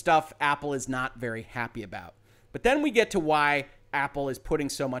doing some stuff Apple is not very happy about. But then we get to why Apple is putting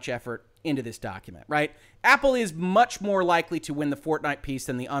so much effort into this document, right? Apple is much more likely to win the Fortnite piece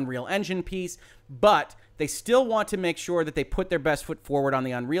than the Unreal Engine piece, but they still want to make sure that they put their best foot forward on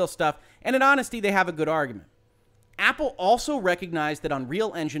the Unreal stuff, and in honesty, they have a good argument. Apple also recognized that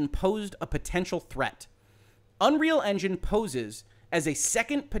Unreal Engine posed a potential threat. Unreal Engine poses as a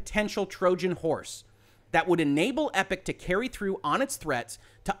second potential Trojan horse that would enable Epic to carry through on its threats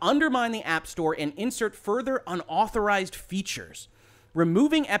to undermine the App Store and insert further unauthorized features.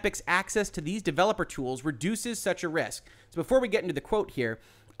 Removing Epic's access to these developer tools reduces such a risk. So before we get into the quote here,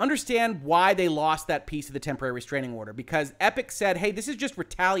 understand why they lost that piece of the temporary restraining order. Because Epic said, hey, this is just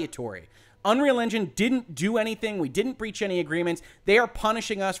retaliatory. Unreal Engine didn't do anything. We didn't breach any agreements. They are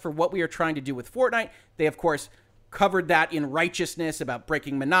punishing us for what we are trying to do with Fortnite. They, of course, covered that in righteousness about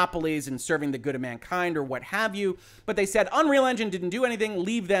breaking monopolies and serving the good of mankind or what have you. But they said Unreal Engine didn't do anything,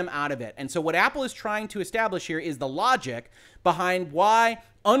 leave them out of it. And so what Apple is trying to establish here is the logic behind why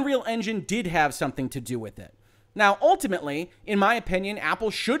Unreal Engine did have something to do with it. Now, ultimately, in my opinion, Apple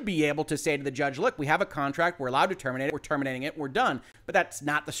should be able to say to the judge, look, we have a contract, we're allowed to terminate it, we're terminating it, we're done. But that's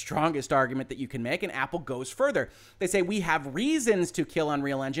not the strongest argument that you can make, and Apple goes further. They say we have reasons to kill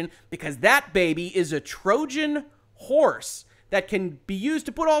Unreal Engine because that baby is a Trojan horse that can be used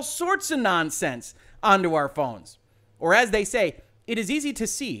to put all sorts of nonsense onto our phones. Or as they say, it is easy to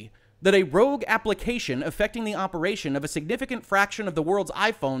see that a rogue application affecting the operation of a significant fraction of the world's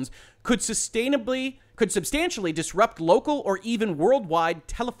iPhones could substantially disrupt local or even worldwide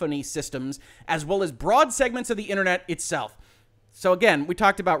telephony systems, as well as broad segments of the internet itself. So again, we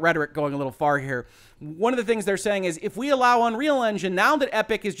talked about rhetoric going a little far here. One of the things they're saying is if we allow Unreal Engine, now that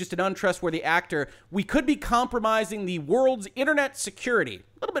Epic is just an untrustworthy actor, we could be compromising the world's internet security.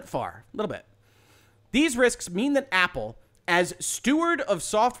 A little bit far, a little bit. These risks mean that Apple, as steward of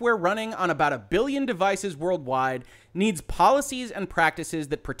software running on about 1 billion devices worldwide, needs policies and practices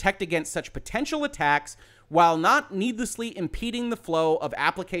that protect against such potential attacks while not needlessly impeding the flow of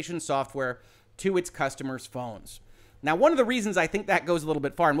application software to its customers' phones. Now, one of the reasons I think that goes a little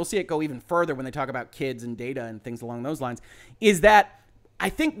bit far, and we'll see it go even further when they talk about kids and data and things along those lines, is that I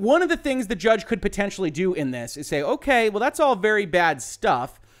think one of the things the judge could potentially do in this is say, okay, well, that's all very bad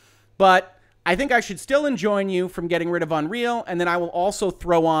stuff, but I think I should still enjoin you from getting rid of Unreal, and then I will also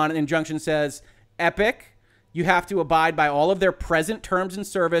throw on an injunction that says, Epic, you have to abide by all of their present terms and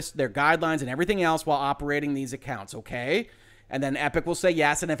service, their guidelines, and everything else while operating these accounts, okay? And then Epic will say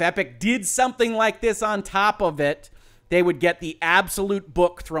yes. And if Epic did something like this on top of it, they would get the absolute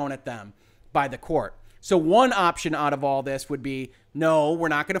book thrown at them by the court. So one option out of all this would be, no, we're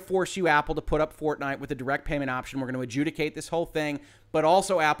not going to force you, Apple, to put up Fortnite with a direct payment option. We're going to adjudicate this whole thing. But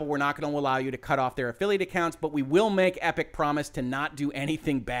also, Apple, we're not going to allow you to cut off their affiliate accounts, but we will make Epic promise to not do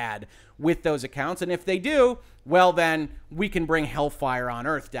anything bad with those accounts. And if they do, well, then we can bring hellfire on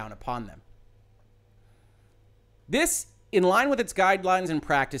earth down upon them. This, in line with its guidelines and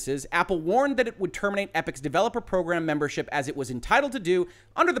practices, Apple warned that it would terminate Epic's developer program membership as it was entitled to do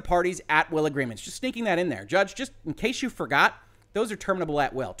under the parties' at-will agreements. Just sneaking that in there. Judge, just in case you forgot, those are terminable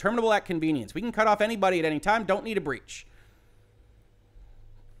at will. Terminable at convenience. We can cut off anybody at any time. Don't need a breach.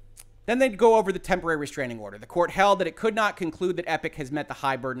 Then they'd go over the temporary restraining order. The court held that it could not conclude that Epic has met the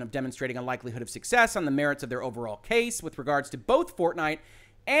high burden of demonstrating a likelihood of success on the merits of their overall case with regards to both Fortnite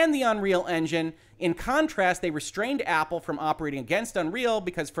and the Unreal Engine. In contrast, they restrained Apple from operating against Unreal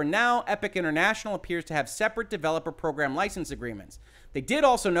because for now, Epic International appears to have separate developer program license agreements. They did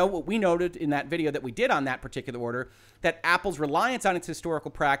also note what we noted in that video that we did on that particular order, that Apple's reliance on its historical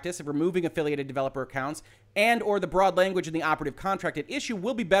practice of removing affiliated developer accounts and or the broad language in the operative contract at issue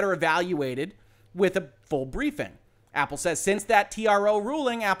will be better evaluated with a full briefing. Apple says since that TRO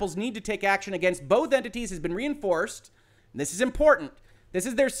ruling, Apple's need to take action against both entities has been reinforced. And this is important. This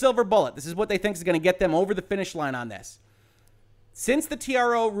is their silver bullet. This is what they think is going to get them over the finish line on this. Since the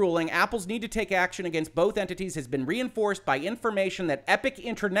TRO ruling, Apple's need to take action against both entities has been reinforced by information that Epic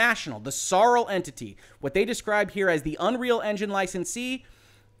International, the Sorrel entity, what they describe here as the Unreal Engine licensee,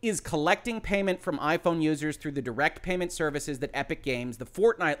 is collecting payment from iPhone users through the direct payment services that Epic Games, the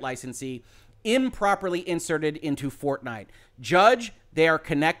Fortnite licensee, improperly inserted into Fortnite. Judge, they are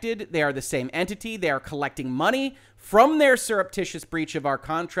connected. They are the same entity. They are collecting money from their surreptitious breach of our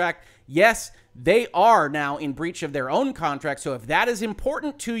contract. Yes, they are now in breach of their own contract. So if that is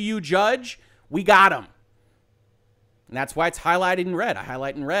important to you, Judge, we got them. And that's why it's highlighted in red. I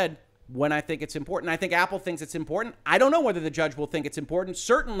highlight in red when I think it's important. I think Apple thinks it's important. I don't know whether the judge will think it's important.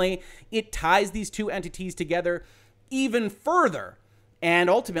 Certainly, it ties these two entities together even further. And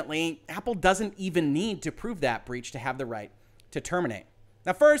ultimately, Apple doesn't even need to prove that breach to have the right to terminate.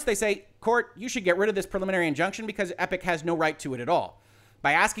 Now, first, they say, court, you should get rid of this preliminary injunction because Epic has no right to it at all.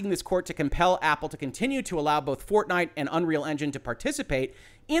 By asking this court to compel Apple to continue to allow both Fortnite and Unreal Engine to participate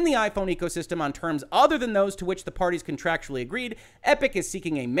in the iPhone ecosystem on terms other than those to which the parties contractually agreed, Epic is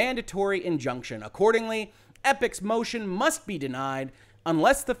seeking a mandatory injunction. Accordingly, Epic's motion must be denied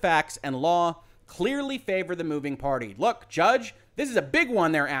unless the facts and law clearly favor the moving party. Look, Judge, this is a big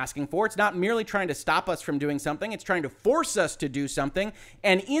one they're asking for. It's not merely trying to stop us from doing something. It's trying to force us to do something.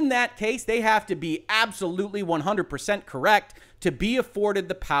 And in that case, they have to be absolutely 100% correct to be afforded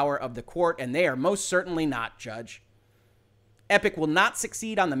the power of the court. And they are most certainly not, Judge. Epic will not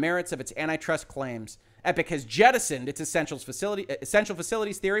succeed on the merits of its antitrust claims. Epic has jettisoned its essential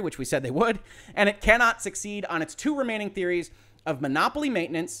facilities theory, which we said they would, and it cannot succeed on its two remaining theories of monopoly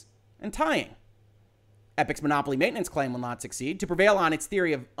maintenance and tying. Epic's monopoly maintenance claim will not succeed. To prevail on its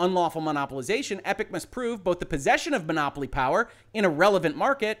theory of unlawful monopolization, Epic must prove both the possession of monopoly power in a relevant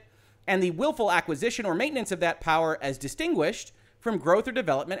market and the willful acquisition or maintenance of that power as distinguished from growth or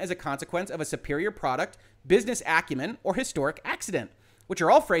development as a consequence of a superior product, business acumen, or historic accident, which are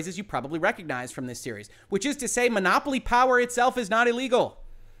all phrases you probably recognize from this series, which is to say monopoly power itself is not illegal,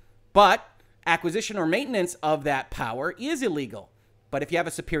 but acquisition or maintenance of that power is illegal. But if you have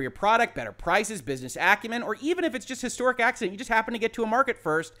a superior product, better prices, business acumen, or even if it's just historic accident, you just happen to get to a market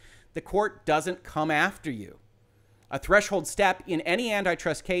first, the court doesn't come after you. A threshold step in any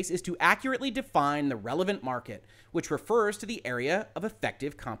antitrust case is to accurately define the relevant market, which refers to the area of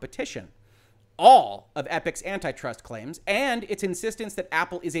effective competition. All of Epic's antitrust claims and its insistence that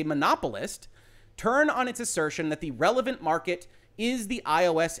Apple is a monopolist turn on its assertion that the relevant market is the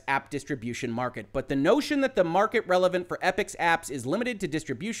iOS app distribution market. But the notion that the market relevant for Epic's apps is limited to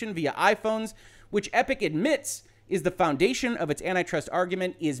distribution via iPhones, which Epic admits is the foundation of its antitrust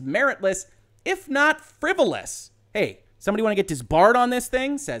argument, is meritless, if not frivolous. Hey, somebody want to get disbarred on this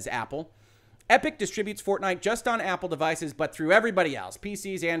thing? Says Apple. Epic distributes Fortnite just on Apple devices, but through everybody else.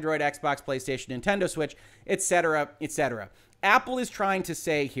 PCs, Android, Xbox, PlayStation, Nintendo Switch, etc., etc. Apple is trying to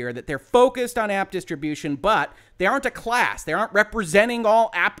say here that they're focused on app distribution, but they aren't a class. They aren't representing all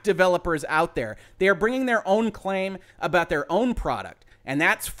app developers out there. They are bringing their own claim about their own product, and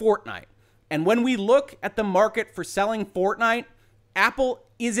that's Fortnite. And when we look at the market for selling Fortnite, Apple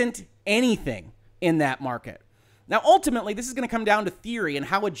isn't anything in that market. Now, ultimately, this is going to come down to theory and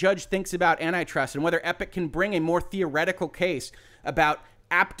how a judge thinks about antitrust and whether Epic can bring a more theoretical case about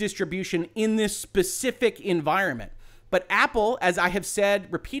app distribution in this specific environment. But Apple, as I have said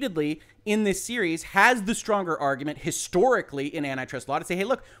repeatedly in this series, has the stronger argument historically in antitrust law to say, hey,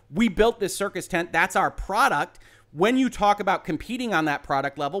 look, we built this circus tent. That's our product. When you talk about competing on that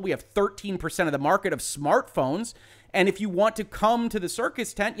product level, we have 13% of the market of smartphones. And if you want to come to the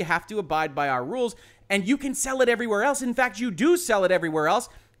circus tent, you have to abide by our rules. And you can sell it everywhere else. In fact, you do sell it everywhere else.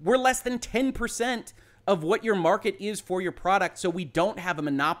 We're less than 10% of what your market is for your product. So we don't have a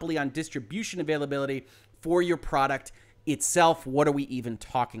monopoly on distribution availability for your product itself. What are we even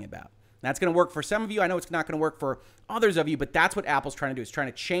talking about? That's going to work for some of you. I know it's not going to work for others of you, but that's what Apple's trying to do. It's trying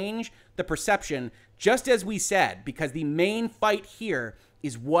to change the perception, just as we said, because the main fight here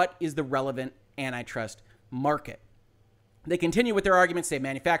is what is the relevant antitrust market. They continue with their arguments, say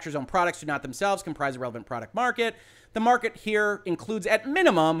manufacturers' own products do not themselves comprise a relevant product market. The market here includes, at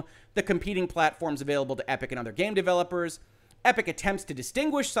minimum, the competing platforms available to Epic and other game developers. Epic attempts to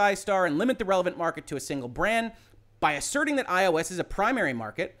distinguish SciStar and limit the relevant market to a single brand by asserting that iOS is a primary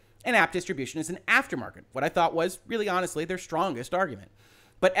market and app distribution is an aftermarket, what I thought was, really honestly, their strongest argument.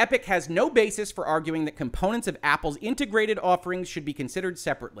 But Epic has no basis for arguing that components of Apple's integrated offerings should be considered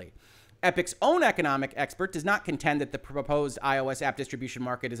separately. Epic's own economic expert does not contend that the proposed iOS app distribution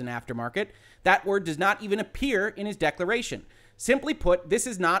market is an aftermarket. That word does not even appear in his declaration. Simply put, this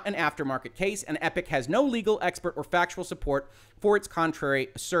is not an aftermarket case, and Epic has no legal, expert, or factual support for its contrary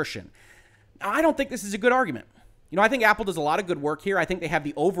assertion. Now, I don't think this is a good argument. You know, I think Apple does a lot of good work here. I think they have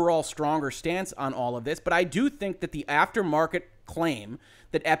the overall stronger stance on all of this, but I do think that the aftermarket claim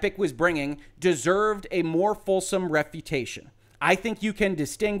that Epic was bringing deserved a more fulsome refutation. I think you can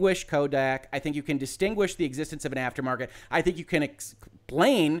distinguish Kodak. I think you can distinguish the existence of an aftermarket. I think you can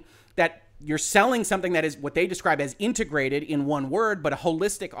explain that you're selling something that is what they describe as integrated in one word, but a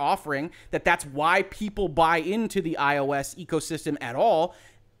holistic offering, that's why people buy into the iOS ecosystem at all.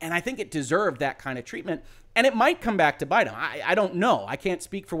 And I think it deserved that kind of treatment. And it might come back to bite them. I don't know. I can't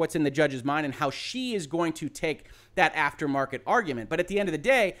speak for what's in the judge's mind and how she is going to take that aftermarket argument. But at the end of the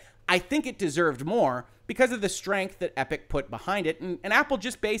day, I think it deserved more because of the strength that Epic put behind it. And Apple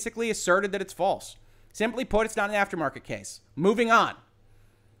just basically asserted that it's false. Simply put, it's not an aftermarket case. Moving on.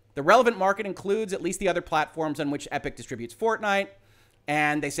 The relevant market includes at least the other platforms on which Epic distributes Fortnite.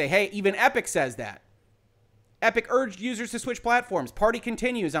 And they say, hey, even Epic says that. Epic urged users to switch platforms. Party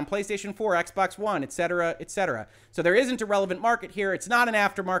continues on PlayStation 4, Xbox One, etc., etc. So there isn't a relevant market here. It's not an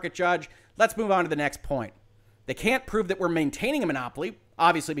aftermarket, judge. Let's move on to the next point. They can't prove that we're maintaining a monopoly,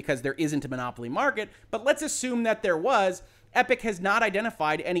 obviously because there isn't a monopoly market, but let's assume that there was. Epic has not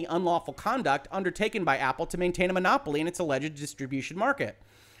identified any unlawful conduct undertaken by Apple to maintain a monopoly in its alleged distribution market.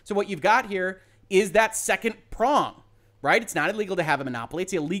 So what you've got here is that second prong, right? It's not illegal to have a monopoly.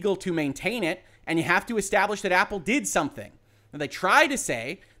 It's illegal to maintain it. And you have to establish that Apple did something. Now, they try to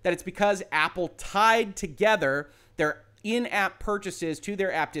say that it's because Apple tied together their in-app purchases to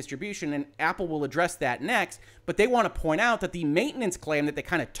their app distribution, and Apple will address that next. But they want to point out that the maintenance claim that they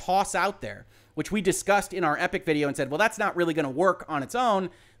kind of toss out there, which we discussed in our Epic video and said, well, that's not really going to work on its own.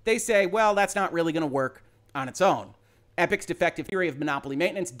 They say, well, that's not really going to work on its own. Epic's defective theory of monopoly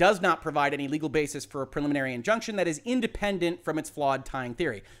maintenance does not provide any legal basis for a preliminary injunction that is independent from its flawed tying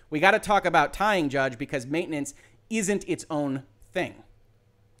theory. We got to talk about tying, judge, because maintenance isn't its own thing.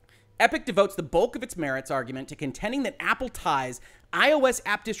 Epic devotes the bulk of its merits argument to contending that Apple ties iOS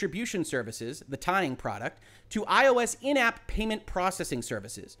app distribution services, the tying product, to iOS in-app payment processing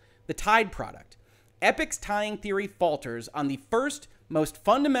services, the tied product. Epic's tying theory falters on the first, most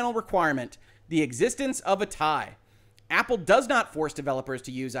fundamental requirement, the existence of a tie. Apple does not force developers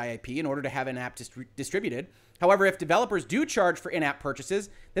to use IAP in order to have an app distributed. However, if developers do charge for in-app purchases,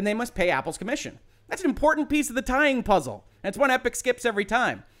 then they must pay Apple's commission. That's an important piece of the tying puzzle. That's one Epic skips every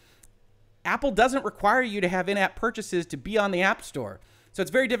time. Apple doesn't require you to have in-app purchases to be on the App Store. So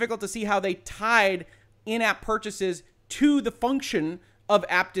it's very difficult to see how they tied in-app purchases to the function of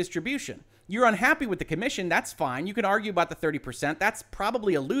app distribution. You're unhappy with the commission, that's fine. You can argue about the 30%. That's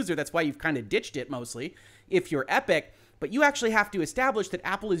probably a loser. That's why you've kind of ditched it mostly if you're Epic. But you actually have to establish that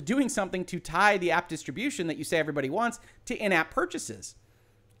Apple is doing something to tie the app distribution that you say everybody wants to in-app purchases.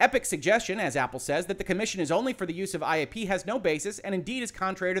 Epic's suggestion, as Apple says, that the commission is only for the use of IAP has no basis and indeed is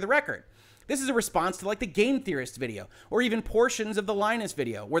contrary to the record. This is a response to like the Game Theorist video or even portions of the Linus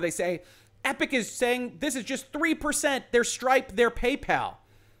video where they say, Epic is saying this is just 3%, their Stripe, their PayPal.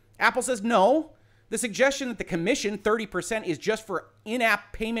 Apple says no. The suggestion that the commission, 30%, is just for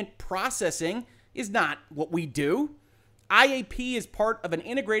in-app payment processing is not what we do. IAP is part of an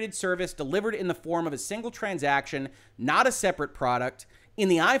integrated service delivered in the form of a single transaction, not a separate product. In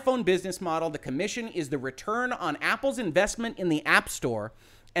the iPhone business model, the commission is the return on Apple's investment in the App Store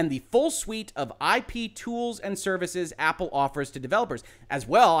and the full suite of IP tools and services Apple offers to developers. As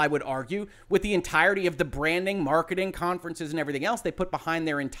well, I would argue, with the entirety of the branding, marketing, conferences, and everything else they put behind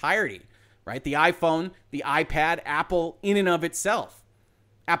their entirety, right? The iPhone, the iPad, Apple in and of itself.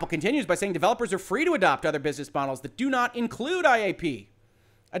 Apple continues by saying developers are free to adopt other business models that do not include IAP.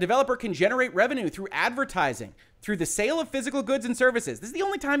 A developer can generate revenue through advertising, through the sale of physical goods and services. This is the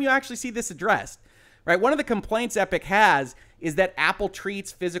only time you actually see this addressed, right? One of the complaints Epic has is that Apple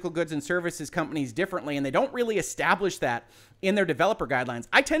treats physical goods and services companies differently, and they don't really establish that in their developer guidelines.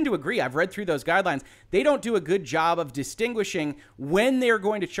 I tend to agree. I've read through those guidelines. They don't do a good job of distinguishing when they're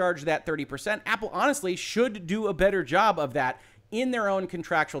going to charge that 30%. Apple honestly should do a better job of that in their own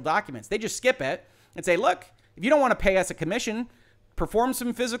contractual documents. They just skip it and say, look, if you don't want to pay us a commission, perform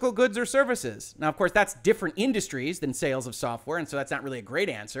some physical goods or services. Now, of course, that's different industries than sales of software, and so that's not really a great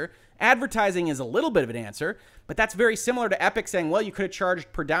answer. Advertising is a little bit of an answer, but that's very similar to Epic saying, well, you could have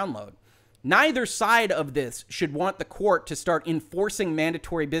charged per download. Neither side of this should want the court to start enforcing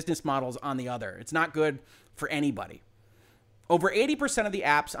mandatory business models on the other. It's not good for anybody. Over 80% of the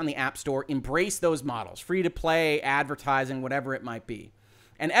apps on the App Store embrace those models, free to play, advertising, whatever it might be.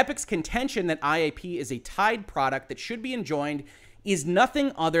 And Epic's contention that IAP is a tied product that should be enjoined is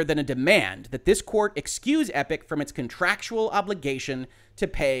nothing other than a demand that this court excuse Epic from its contractual obligation to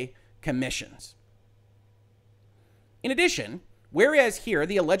pay commissions. In addition, whereas here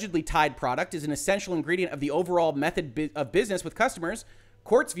the allegedly tied product is an essential ingredient of the overall method of business with customers,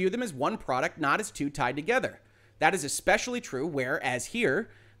 courts view them as one product, not as two tied together. That is especially true whereas here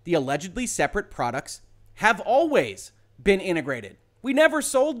the allegedly separate products have always been integrated. We never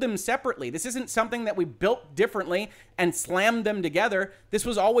sold them separately. This isn't something that we built differently and slammed them together. This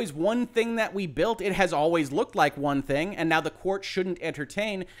was always one thing that we built. It has always looked like one thing, and now the court shouldn't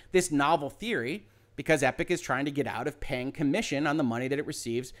entertain this novel theory because Epic is trying to get out of paying commission on the money that it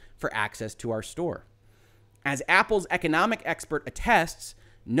receives for access to our store. As Apple's economic expert attests,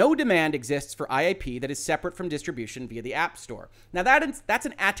 no demand exists for IAP that is separate from distribution via the App Store. Now, that's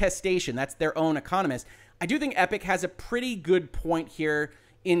an attestation. That's their own economist. I do think Epic has a pretty good point here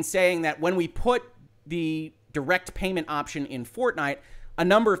in saying that when we put the direct payment option in Fortnite, a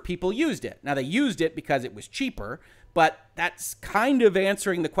number of people used it. Now, they used it because it was cheaper, but that's kind of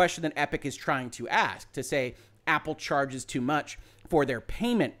answering the question that Epic is trying to ask, to say Apple charges too much for their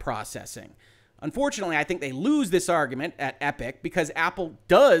payment processing. Unfortunately, I think they lose this argument at Epic because Apple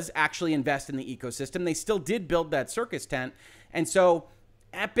does actually invest in the ecosystem. They still did build that circus tent. And so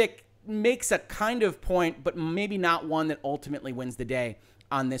Epic makes a kind of point, but maybe not one that ultimately wins the day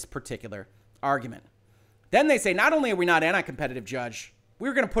on this particular argument. Then they say, not only are we not anti-competitive, Judge,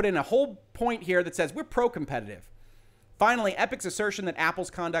 we're going to put in a whole point here that says we're pro-competitive. Finally, Epic's assertion that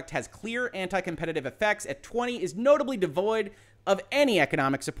Apple's conduct has clear anti-competitive effects at 20 is notably devoid of any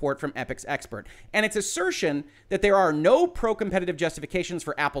economic support from Epic's expert. And its assertion that there are no pro-competitive justifications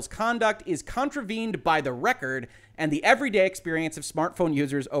for Apple's conduct is contravened by the record and the everyday experience of smartphone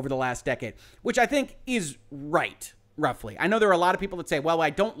users over the last decade, which I think is right, roughly. I know there are a lot of people that say, well, I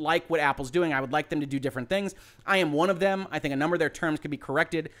don't like what Apple's doing. I would like them to do different things. I am one of them. I think a number of their terms could be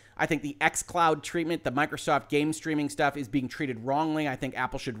corrected. I think the xCloud treatment, the Microsoft game streaming stuff is being treated wrongly. I think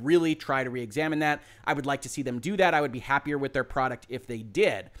Apple should really try to re-examine that. I would like to see them do that. I would be happier with their product if they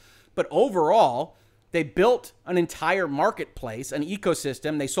did. But overall, they built an entire marketplace, an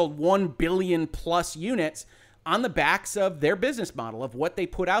ecosystem. They sold 1 billion plus units on the backs of their business model, of what they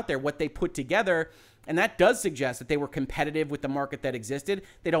put out there, what they put together. And that does suggest that they were competitive with the market that existed.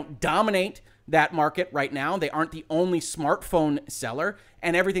 They don't dominate that market right now. They aren't the only smartphone seller.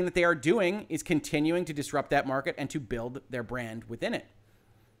 And everything that they are doing is continuing to disrupt that market and to build their brand within it.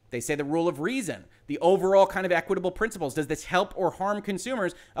 They say the rule of reason, the overall kind of equitable principles, does this help or harm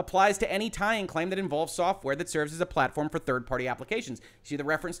consumers, applies to any tying claim that involves software that serves as a platform for third-party applications. You see the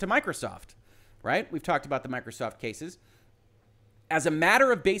reference to Microsoft, right? We've talked about the Microsoft cases. As a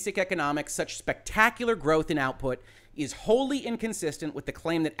matter of basic economics, such spectacular growth in output is wholly inconsistent with the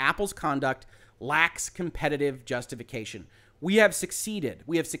claim that Apple's conduct lacks competitive justification. We have succeeded.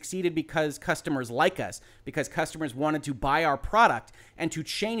 We have succeeded because customers like us, because customers wanted to buy our product, and to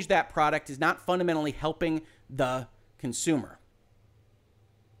change that product is not fundamentally helping the consumer.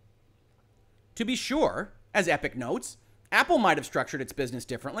 To be sure, as Epic notes, Apple might have structured its business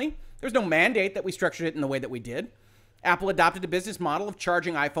differently. There's no mandate that we structured it in the way that we did. Apple adopted a business model of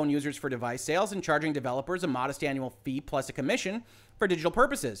charging iPhone users for device sales and charging developers a modest annual fee plus a commission for digital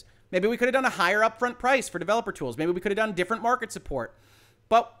purposes. Maybe we could have done a higher upfront price for developer tools. Maybe we could have done different market support,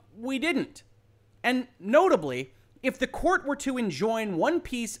 but we didn't. And notably, if the court were to enjoin one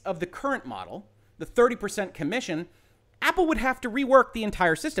piece of the current model, the 30% commission, Apple would have to rework the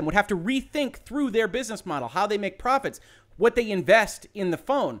entire system, would have to rethink through their business model, how they make profits, what they invest in the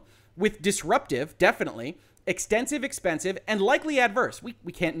phone, with disruptive, definitely, extensive, expensive, and likely adverse,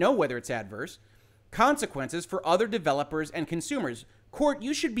 we can't know whether it's adverse, consequences for other developers and consumers. Court,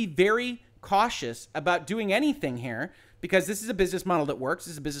 you should be very cautious about doing anything here, because this is a business model that works.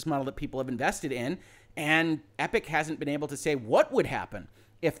 This is a business model that people have invested in, and Epic hasn't been able to say what would happen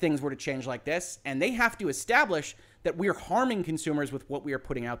if things were to change like this, and they have to establish that we're harming consumers with what we are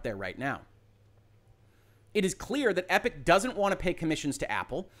putting out there right now. It is clear that Epic doesn't want to pay commissions to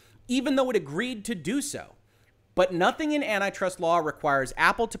Apple, even though it agreed to do so. But nothing in antitrust law requires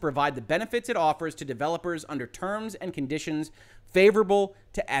Apple to provide the benefits it offers to developers under terms and conditions favorable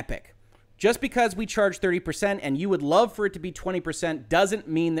to Epic. Just because we charge 30% and you would love for it to be 20% doesn't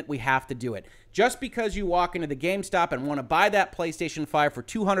mean that we have to do it. Just because you walk into the GameStop and want to buy that PlayStation 5 for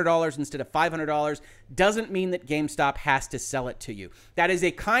 $200 instead of $500 doesn't mean that GameStop has to sell it to you. That is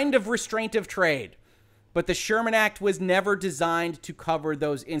a kind of restraint of trade. But the Sherman Act was never designed to cover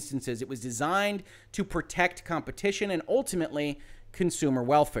those instances. It was designed to protect competition and ultimately consumer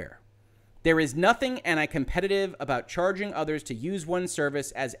welfare. There is nothing anti-competitive about charging others to use one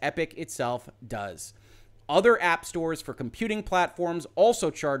service as Epic itself does. Other app stores for computing platforms also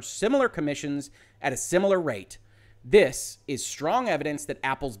charge similar commissions at a similar rate. This is strong evidence that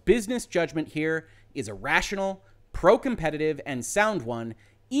Apple's business judgment here is a rational, pro-competitive, and sound one,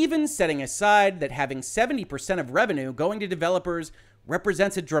 even setting aside that having 70% of revenue going to developers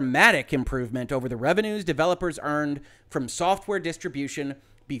represents a dramatic improvement over the revenues developers earned from software distribution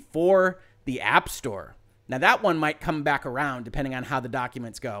before the App Store. Now, that one might come back around depending on how the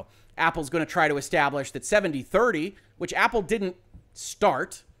documents go. Apple's going to try to establish that 70-30, which Apple didn't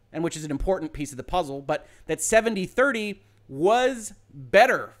start, and which is an important piece of the puzzle, but that 70-30 was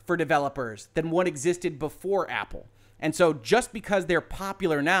better for developers than what existed before Apple. And so just because they're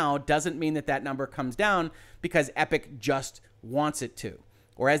popular now doesn't mean that that number comes down because Epic just wants it to.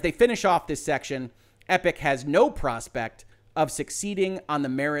 Or as they finish off this section, Epic has no prospect of succeeding on the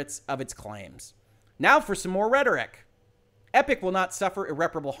merits of its claims. Now for some more rhetoric. Epic will not suffer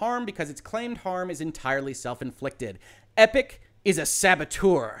irreparable harm because its claimed harm is entirely self-inflicted. Epic is a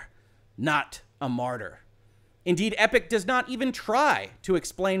saboteur, not a martyr. Indeed, Epic does not even try to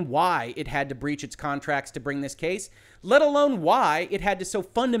explain why it had to breach its contracts to bring this case, let alone why it had to so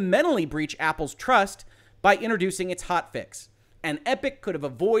fundamentally breach Apple's trust by introducing its hotfix. And Epic could have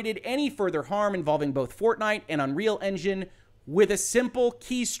avoided any further harm involving both Fortnite and Unreal Engine with a simple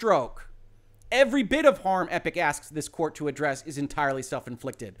keystroke. Every bit of harm Epic asks this court to address is entirely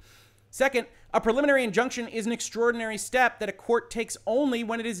self-inflicted. Second, a preliminary injunction is an extraordinary step that a court takes only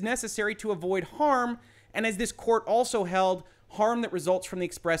when it is necessary to avoid harm, and as this court also held, harm that results from the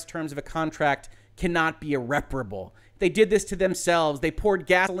express terms of a contract cannot be irreparable. They did this to themselves. They poured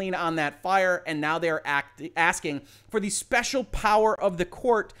gasoline on that fire, and now they are asking for the special power of the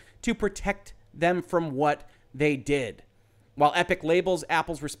court to protect them from what they did. While Epic labels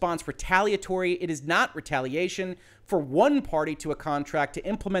Apple's response retaliatory, it is not retaliation for one party to a contract to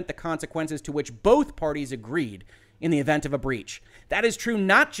implement the consequences to which both parties agreed in the event of a breach. That is true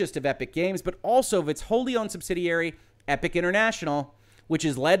not just of Epic Games, but also of its wholly owned subsidiary, Epic International, which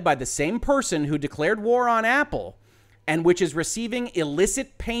is led by the same person who declared war on Apple and which is receiving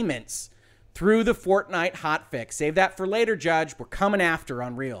illicit payments through the Fortnite hotfix. Save that for later, Judge. We're coming after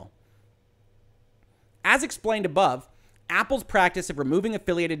Unreal. As explained above, Apple's practice of removing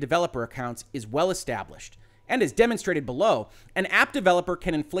affiliated developer accounts is well established. And as demonstrated below, an app developer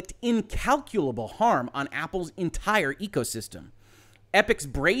can inflict incalculable harm on Apple's entire ecosystem. Epic's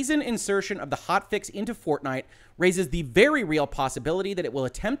brazen insertion of the hotfix into Fortnite raises the very real possibility that it will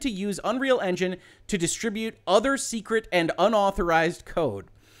attempt to use Unreal Engine to distribute other secret and unauthorized code.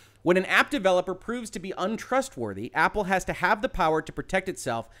 When an app developer proves to be untrustworthy, Apple has to have the power to protect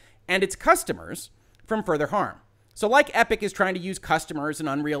itself and its customers from further harm. So like Epic is trying to use customers and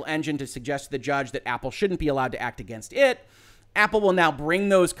Unreal Engine to suggest to the judge that Apple shouldn't be allowed to act against it, Apple will now bring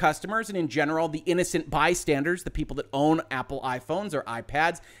those customers and in general the innocent bystanders, the people that own Apple iPhones or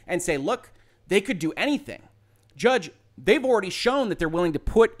iPads, and say, look, they could do anything. Judge, they've already shown that they're willing to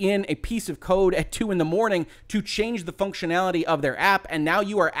put in a piece of code at 2 in the morning to change the functionality of their app, and now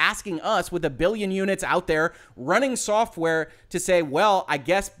you are asking us with 1 billion units out there running software to say, well, I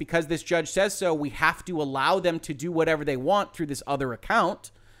guess because this judge says so, we have to allow them to do whatever they want through this other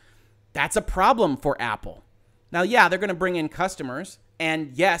account. That's a problem for Apple. Now, yeah, they're going to bring in customers,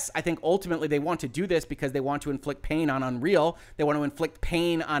 And yes, I think ultimately they want to do this because they want to inflict pain on Unreal. They want to inflict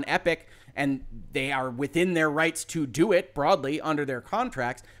pain on Epic, and they are within their rights to do it broadly under their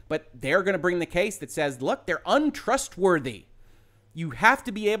contracts. But they're going to bring the case that says, look, they're untrustworthy. You have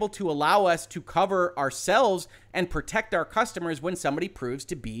to be able to allow us to cover ourselves and protect our customers when somebody proves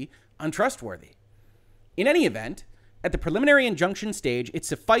to be untrustworthy. In any event, at the preliminary injunction stage, it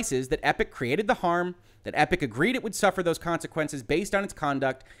suffices that Epic created the harm, that Epic agreed it would suffer those consequences based on its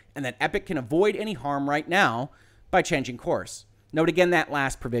conduct, and that Epic can avoid any harm right now by changing course. Note again that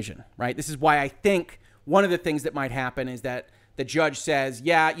last provision, right? This is why I think one of the things that might happen is that the judge says,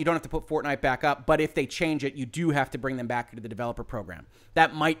 yeah, you don't have to put Fortnite back up, but if they change it, you do have to bring them back into the developer program.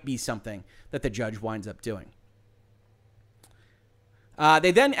 That might be something that the judge winds up doing.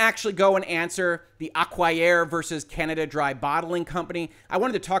 They then actually go and answer the Acquire versus Canada Dry Bottling Company. I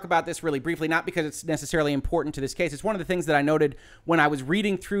wanted to talk about this really briefly, not because it's necessarily important to this case. It's one of the things that I noted when I was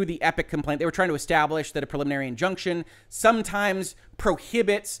reading through the Epic complaint. They were trying to establish that a preliminary injunction sometimes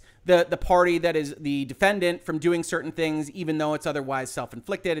prohibits the party that is the defendant from doing certain things, even though it's otherwise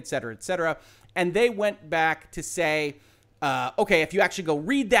self-inflicted, et cetera, et cetera. And they went back to say, okay, if you actually go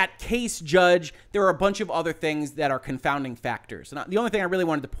read that case, judge, there are a bunch of other things that are confounding factors. And the only thing I really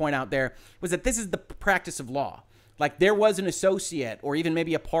wanted to point out there was that this is the practice of law. Like, there was an associate or even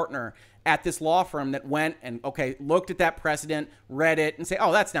maybe a partner at this law firm that went and, okay, looked at that precedent, read it, and say,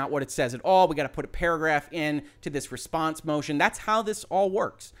 oh, that's not what it says at all. We got to put a paragraph in to this response motion. That's how this all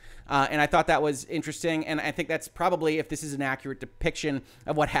works. And I thought that was interesting. And I think that's probably, if this is an accurate depiction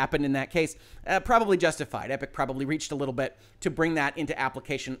of what happened in that case, probably justified. Epic probably reached a little bit to bring that into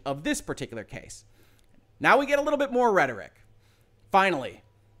application of this particular case. Now we get a little bit more rhetoric. Finally,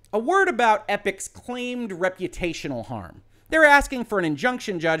 a word about Epic's claimed reputational harm. They're asking for an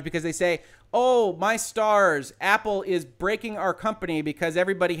injunction, judge, because they say, oh, my stars, Apple is breaking our company because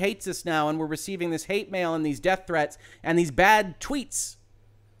everybody hates us now and we're receiving this hate mail and these death threats and these bad tweets.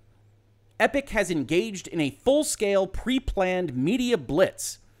 Epic has engaged in a full-scale, pre-planned media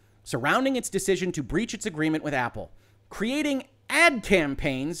blitz surrounding its decision to breach its agreement with Apple, creating ad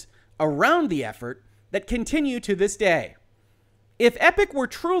campaigns around the effort that continue to this day. If Epic were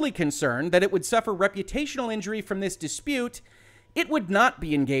truly concerned that it would suffer reputational injury from this dispute, it would not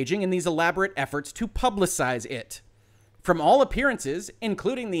be engaging in these elaborate efforts to publicize it. From all appearances,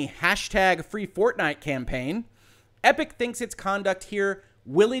 including the #FreeFortnite campaign, Epic thinks its conduct here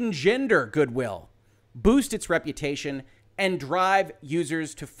will engender goodwill, boost its reputation, and drive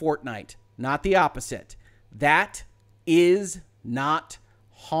users to Fortnite, not the opposite. That is not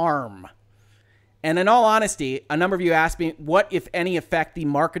harm. And in all honesty, a number of you asked me what, if any, effect the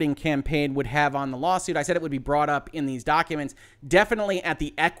marketing campaign would have on the lawsuit. I said it would be brought up in these documents, definitely at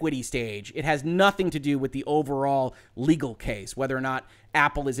the equity stage. It has nothing to do with the overall legal case, whether or not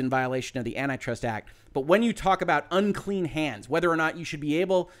Apple is in violation of the Antitrust Act. But when you talk about unclean hands, whether or not you should be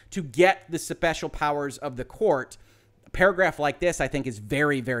able to get the special powers of the court, a paragraph like this, I think, is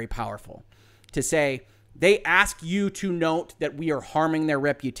very, very powerful. To say, they ask you to note that we are harming their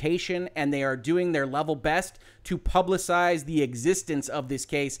reputation and they are doing their level best to publicize the existence of this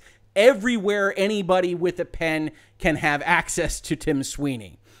case everywhere anybody with a pen can have access to Tim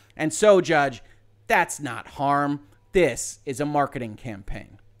Sweeney. And so, Judge, that's not harm. This is a marketing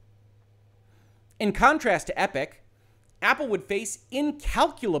campaign. In contrast to Epic, Apple would face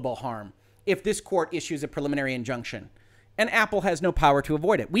incalculable harm if this court issues a preliminary injunction. And Apple has no power to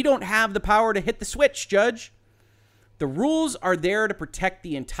avoid it. We don't have the power to hit the switch, Judge. The rules are there to protect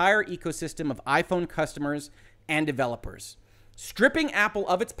the entire ecosystem of iPhone customers and developers. Stripping Apple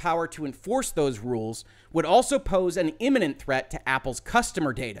of its power to enforce those rules would also pose an imminent threat to Apple's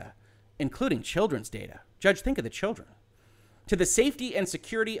customer data, including children's data. Judge, think of the children. To the safety and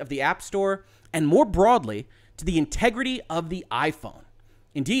security of the App Store, and more broadly, to the integrity of the iPhone.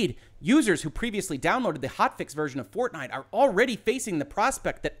 Indeed, users who previously downloaded the hotfix version of Fortnite are already facing the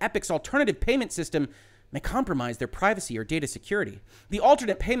prospect that Epic's alternative payment system may compromise their privacy or data security. The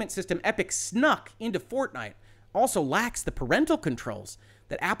alternate payment system Epic snuck into Fortnite also lacks the parental controls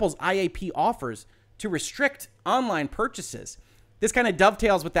that Apple's IAP offers to restrict online purchases. This kind of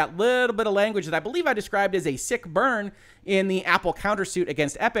dovetails with that little bit of language that I believe I described as a sick burn in the Apple countersuit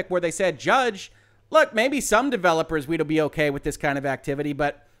against Epic, where they said, Judge, look, maybe some developers would be okay with this kind of activity,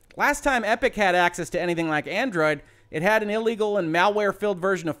 but last time Epic had access to anything like Android, it had an illegal and malware-filled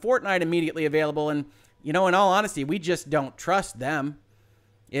version of Fortnite immediately available, and, you know, in all honesty, we just don't trust them.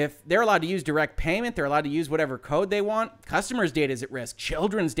 If they're allowed to use direct payment, they're allowed to use whatever code they want. Customers' data is at risk.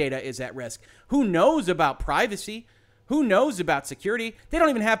 Children's data is at risk. Who knows about privacy? Who knows about security? They don't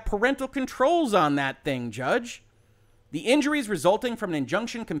even have parental controls on that thing, Judge. The injuries resulting from an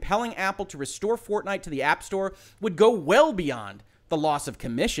injunction compelling Apple to restore Fortnite to the App Store would go well beyond the loss of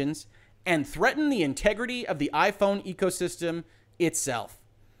commissions and threaten the integrity of the iPhone ecosystem itself.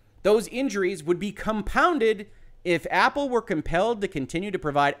 Those injuries would be compounded if Apple were compelled to continue to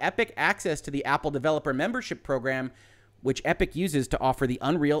provide Epic access to the Apple Developer Membership Program, which Epic uses to offer the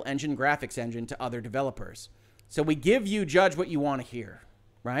Unreal Engine graphics engine to other developers. So we give you, Judge, what you want to hear,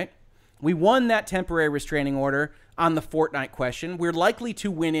 right? We won that temporary restraining order on the Fortnite question. We're likely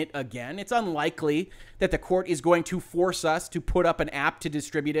to win it again. It's unlikely that the court is going to force us to put up an app to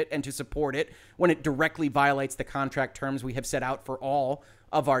distribute it and to support it when it directly violates the contract terms we have set out for all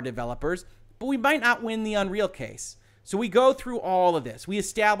of our developers. But we might not win the Unreal case. So we go through all of this. We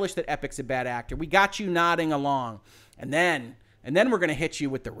establish that Epic's a bad actor. We got you nodding along. And then we're going to hit you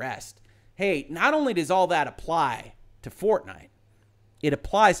with the rest. Hey, not only does all that apply to Fortnite, it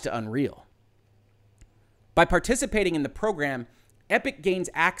applies to Unreal. By participating in the program, Epic gains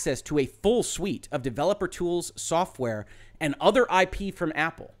access to a full suite of developer tools, software, and other IP from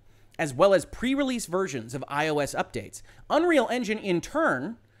Apple, as well as pre-release versions of iOS updates. Unreal Engine, in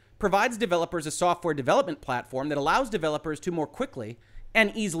turn, provides developers a software development platform that allows developers to more quickly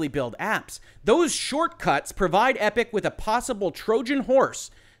and easily build apps. Those shortcuts provide Epic with a possible Trojan horse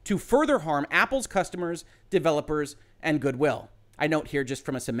to further harm Apple's customers, developers, and goodwill. I note here just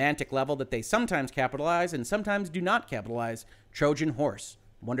from a semantic level that they sometimes capitalize and sometimes do not capitalize Trojan horse.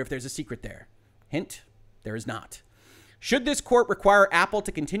 Wonder if there's a secret there. Hint, there is not. Should this court require Apple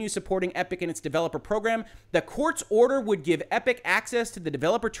to continue supporting Epic in its developer program, the court's order would give Epic access to the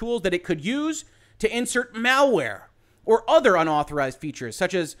developer tools that it could use to insert malware or other unauthorized features,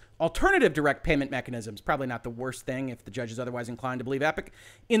 such as alternative direct payment mechanisms, probably not the worst thing if the judge is otherwise inclined to believe Epic,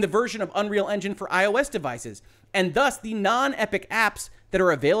 in the version of Unreal Engine for iOS devices, and thus the non-Epic apps that are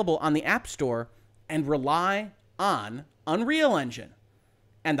available on the App Store and rely on Unreal Engine.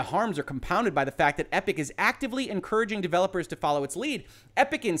 And the harms are compounded by the fact that Epic is actively encouraging developers to follow its lead.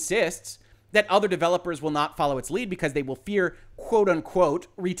 Epic insists that other developers will not follow its lead because they will fear, quote-unquote,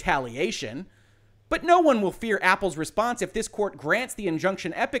 retaliation. But no one will fear Apple's response if this court grants the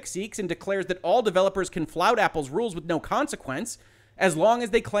injunction Epic seeks and declares that all developers can flout Apple's rules with no consequence as long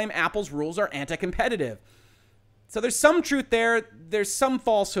as they claim Apple's rules are anti-competitive. So there's some truth there. There's some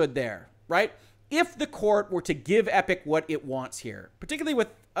falsehood there, right? If the court were to give Epic what it wants here, particularly with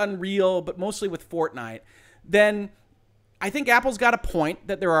Unreal, but mostly with Fortnite, then I think Apple's got a point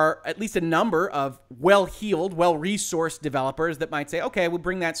that there are at least a number of well-heeled, well-resourced developers that might say, okay, we'll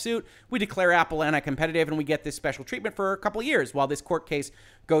bring that suit, we declare Apple anti-competitive, and we get this special treatment for a couple of years while this court case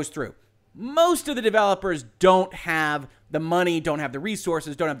goes through. Most of the developers don't have the money, don't have the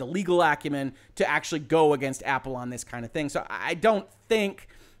resources, don't have the legal acumen to actually go against Apple on this kind of thing. So I don't think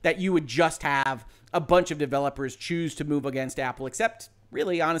that you would just have a bunch of developers choose to move against Apple, except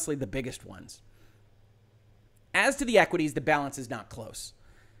really, honestly, the biggest ones. As to the equities, the balance is not close.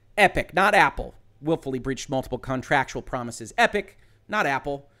 Epic, not Apple, willfully breached multiple contractual promises. Epic, not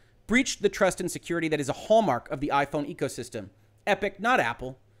Apple, breached the trust and security that is a hallmark of the iPhone ecosystem. Epic, not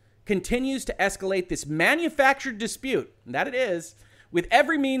Apple, continues to escalate this manufactured dispute, and that it is, with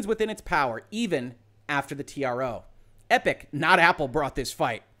every means within its power, even after the TRO. Epic, not Apple, brought this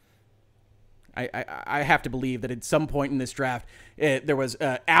fight. I have to believe that at some point in this draft, there was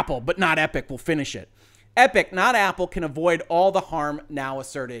Apple, but not Epic, will finish it. Epic, not Apple, can avoid all the harm now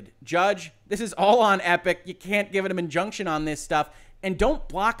asserted. Judge, this is all on Epic. You can't give it an injunction on this stuff. And don't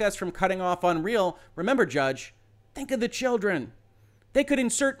block us from cutting off Unreal. Remember, Judge, think of the children. They could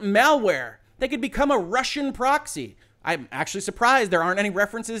insert malware. They could become a Russian proxy. I'm actually surprised there aren't any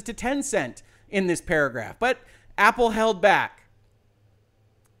references to Tencent in this paragraph. But Apple held back.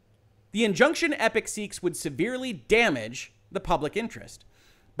 The injunction Epic seeks would severely damage the public interest.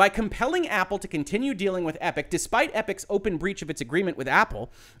 By compelling Apple to continue dealing with Epic, despite Epic's open breach of its agreement with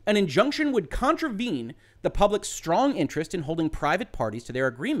Apple, an injunction would contravene the public's strong interest in holding private parties to their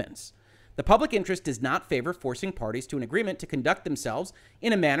agreements. The public interest does not favor forcing parties to an agreement to conduct themselves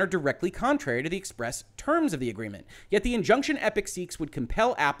in a manner directly contrary to the express terms of the agreement. Yet the injunction Epic seeks would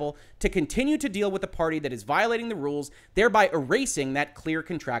compel Apple to continue to deal with a party that is violating the rules, thereby erasing that clear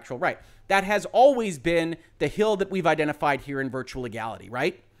contractual right. That has always been the hill that we've identified here in virtual legality,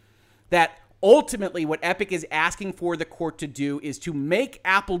 right? That ultimately what Epic is asking for the court to do is to make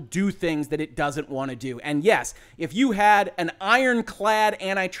Apple do things that it doesn't want to do. And yes, if you had an ironclad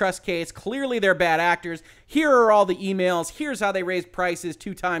antitrust case, clearly they're bad actors. Here are all the emails. Here's how they raised prices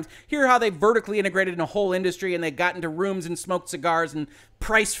 2 times. Here how they vertically integrated in a whole industry and they got into rooms and smoked cigars and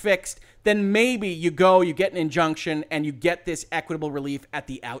price fixed. Then maybe you get an injunction and you get this equitable relief at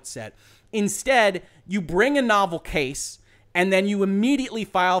the outset. Instead, you bring a novel case and then you immediately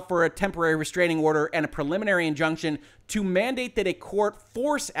file for a temporary restraining order and a preliminary injunction to mandate that a court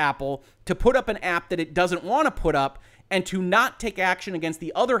force Apple to put up an app that it doesn't want to put up and to not take action against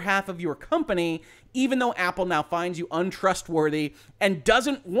the other half of your company, even though Apple now finds you untrustworthy and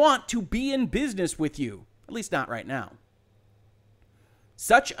doesn't want to be in business with you, at least not right now.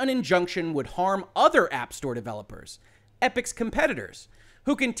 Such an injunction would harm other App Store developers, Epic's competitors,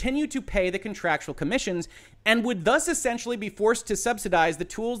 who continue to pay the contractual commissions and would thus essentially be forced to subsidize the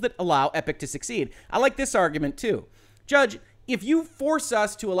tools that allow Epic to succeed. I like this argument too. Judge, if you force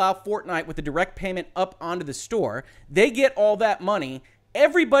us to allow Fortnite with a direct payment up onto the store, they get all that money.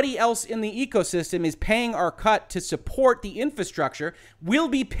 Everybody else in the ecosystem is paying our cut to support the infrastructure. We'll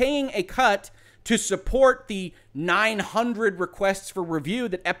be paying a cut to support the 900 requests for review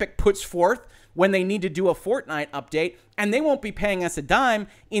that Epic puts forth when they need to do a Fortnite update, and they won't be paying us a dime.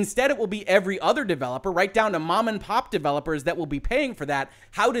 Instead, it will be every other developer, right down to mom and pop developers, that will be paying for that.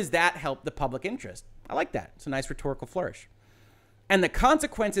 How does that help the public interest? I like that. It's a nice rhetorical flourish. And the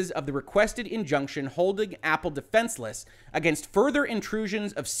consequences of the requested injunction holding Apple defenseless against further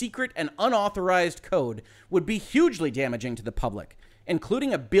intrusions of secret and unauthorized code would be hugely damaging to the public,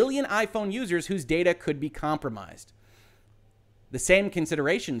 including 1 billion iPhone users whose data could be compromised. The same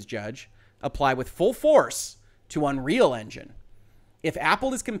considerations, Judge, apply with full force to Unreal Engine. If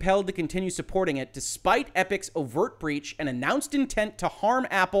Apple is compelled to continue supporting it despite Epic's overt breach and announced intent to harm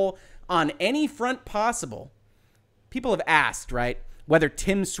Apple on any front possible, people have asked, right, whether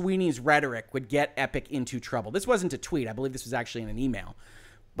Tim Sweeney's rhetoric would get Epic into trouble. This wasn't a tweet. I believe this was actually in an email.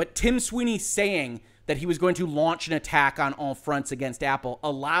 But Tim Sweeney saying that he was going to launch an attack on all fronts against Apple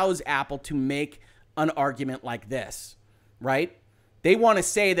allows Apple to make an argument like this, right? They want to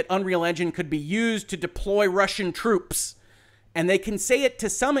say that Unreal Engine could be used to deploy Russian troops. And they can say it to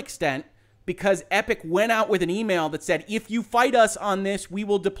some extent because Epic went out with an email that said, if you fight us on this, we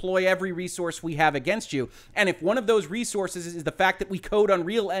will deploy every resource we have against you. And if one of those resources is the fact that we code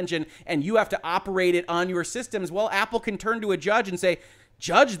Unreal Engine and you have to operate it on your systems, well, Apple can turn to a judge and say,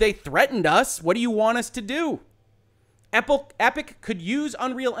 Judge, they threatened us. What do you want us to do? Epic could use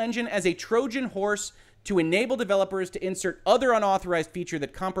Unreal Engine as a Trojan horse to enable developers to insert other unauthorized features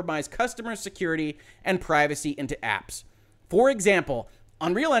that compromise customer security and privacy into apps. For example,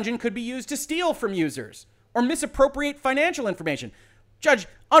 Unreal Engine could be used to steal from users or misappropriate financial information. Judge,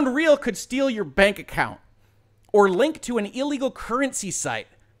 Unreal could steal your bank account or link to an illegal currency site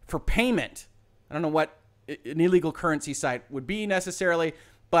for payment. I don't know what an illegal currency site would be necessarily,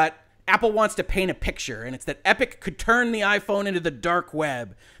 but Apple wants to paint a picture, and it's that Epic could turn the iPhone into the dark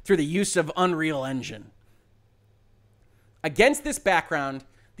web through the use of Unreal Engine. Against this background,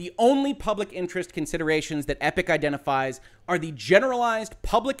 the only public interest considerations that Epic identifies are the generalized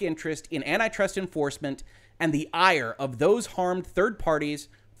public interest in antitrust enforcement and the ire of those harmed third parties,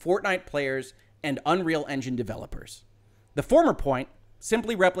 Fortnite players, and Unreal Engine developers. The former point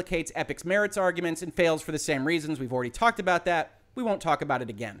simply replicates Epic's merits arguments and fails for the same reasons. We've already talked about that. We won't talk about it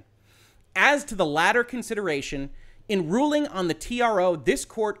again. As to the latter consideration, in ruling on the TRO, this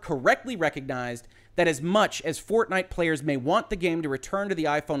court correctly recognized that as much as Fortnite players may want the game to return to the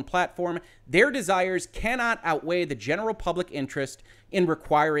iPhone platform, their desires cannot outweigh the general public interest in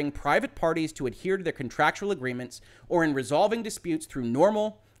requiring private parties to adhere to their contractual agreements or in resolving disputes through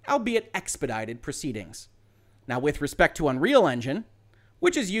normal, albeit expedited, proceedings. Now, with respect to Unreal Engine,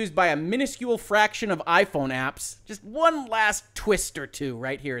 which is used by a minuscule fraction of iPhone apps, just one last twist or two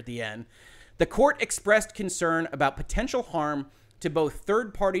right here at the end, the court expressed concern about potential harm to both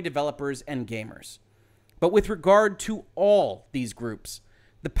third-party developers and gamers. But with regard to all these groups,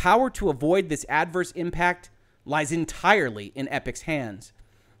 the power to avoid this adverse impact lies entirely in Epic's hands.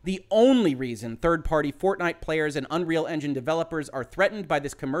 The only reason third-party Fortnite players and Unreal Engine developers are threatened by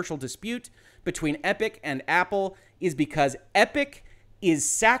this commercial dispute between Epic and Apple is because Epic is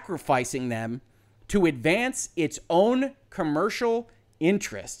sacrificing them to advance its own commercial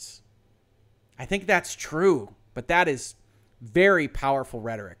interests. I think that's true, but that is very powerful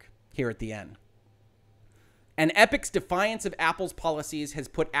rhetoric here at the end. And Epic's defiance of Apple's policies has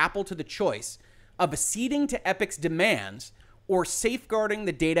put Apple to the choice of acceding to Epic's demands or safeguarding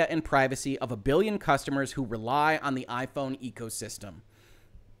the data and privacy of 1 billion customers who rely on the iPhone ecosystem.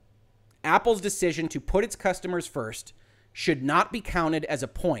 Apple's decision to put its customers first should not be counted as a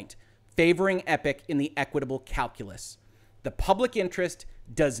point favoring Epic in the equitable calculus. The public interest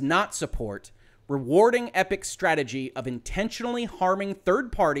does not support rewarding Epic's strategy of intentionally harming third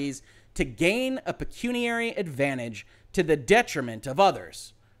parties to gain a pecuniary advantage to the detriment of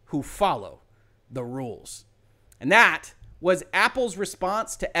others who follow the rules. And that was Apple's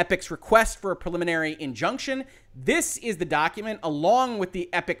response to Epic's request for a preliminary injunction. This is the document, along with the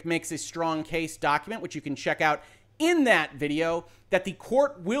Epic Makes a Strong Case document, which you can check out in that video, that the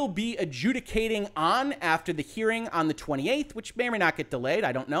court will be adjudicating on after the hearing on the 28th, which may or may not get delayed.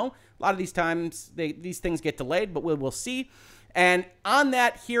 I don't know. A lot of these times, these things get delayed, but we'll see. And on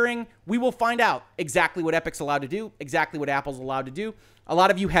that hearing, we will find out exactly what Epic's allowed to do, exactly what Apple's allowed to do. A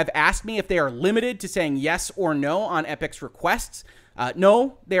lot of you have asked me if they are limited to saying yes or no on Epic's requests.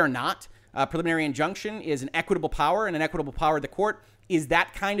 No, they are not. Preliminary injunction is an equitable power, and an equitable power of the court is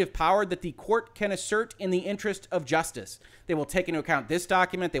that kind of power that the court can assert in the interest of justice. They will take into account this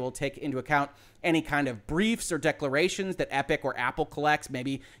document. They will take into account any kind of briefs or declarations that Epic or Apple collects.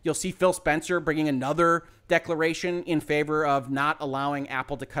 Maybe you'll see Phil Spencer bringing another declaration in favor of not allowing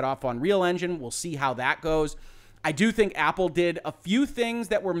Apple to cut off Unreal Engine. We'll see how that goes. I do think Apple did a few things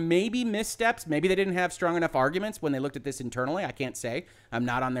that were maybe missteps. Maybe they didn't have strong enough arguments when they looked at this internally. I can't say. I'm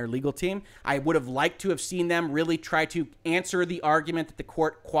not on their legal team. I would have liked to have seen them really try to answer the argument that the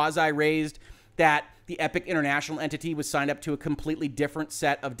court quasi-raised, that the Epic International entity was signed up to a completely different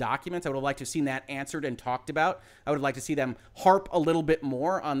set of documents. I would have liked to have seen that answered and talked about. I would have liked to see them harp a little bit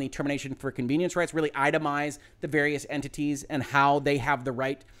more on the termination for convenience rights, really itemize the various entities and how they have the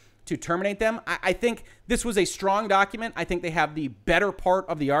right to terminate them. I think this was a strong document. I think they have the better part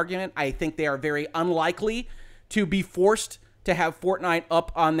of the argument. I think they are very unlikely to be forced to have Fortnite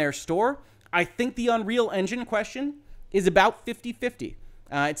up on their store. I think the Unreal Engine question is about 50-50.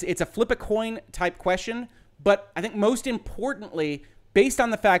 It's a flip a coin type question, but I think most importantly, based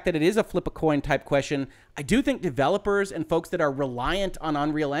on the fact that it is a flip a coin type question, I do think developers and folks that are reliant on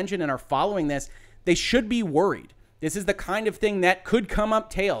Unreal Engine and are following this, they should be worried. This is the kind of thing that could come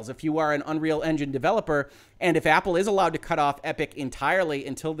up tails if you are an Unreal Engine developer. And if Apple is allowed to cut off Epic entirely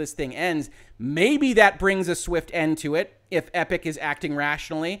until this thing ends, maybe that brings a swift end to it if Epic is acting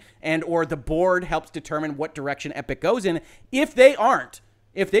rationally and or the board helps determine what direction Epic goes in. If they aren't,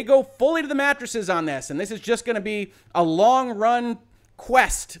 if they go fully to the mattresses on this, and this is just going to be a long run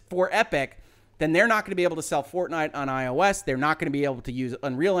quest for Epic, then they're not going to be able to sell Fortnite on iOS. They're not going to be able to use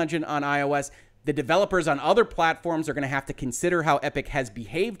Unreal Engine on iOS. The developers on other platforms are going to have to consider how Epic has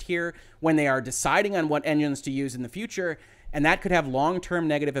behaved here when they are deciding on what engines to use in the future, and that could have long-term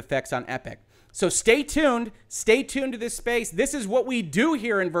negative effects on Epic. So stay tuned. Stay tuned to this space. This is what we do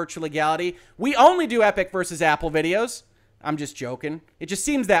here in Virtual Legality. We only do Epic versus Apple videos. I'm just joking. It just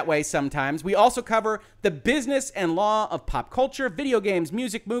seems that way sometimes. We also cover the business and law of pop culture, video games,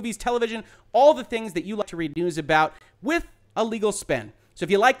 music, movies, television, all the things that you like to read news about with a legal spin. So if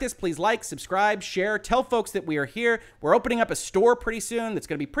you like this, please like, subscribe, share, tell folks that we are here. We're opening up a store pretty soon that's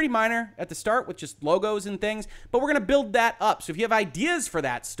going to be pretty minor at the start with just logos and things, but we're going to build that up. So if you have ideas for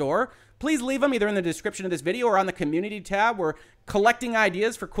that store, please leave them either in the description of this video or on the community tab. We're collecting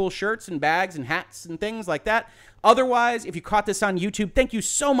ideas for cool shirts and bags and hats and things like that. Otherwise, if you caught this on YouTube, thank you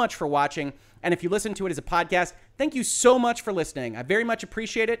so much for watching. And if you listen to it as a podcast, thank you so much for listening. I very much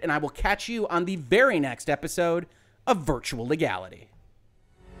appreciate it, and I will catch you on the very next episode of Virtual Legality.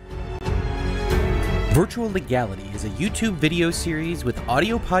 Virtual Legality is a YouTube video series with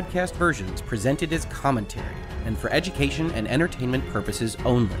audio podcast versions presented as commentary and for education and entertainment purposes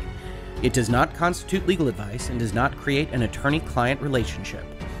only. It does not constitute legal advice and does not create an attorney-client relationship.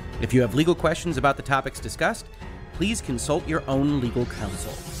 If you have legal questions about the topics discussed, please consult your own legal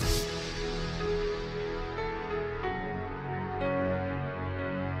counsel.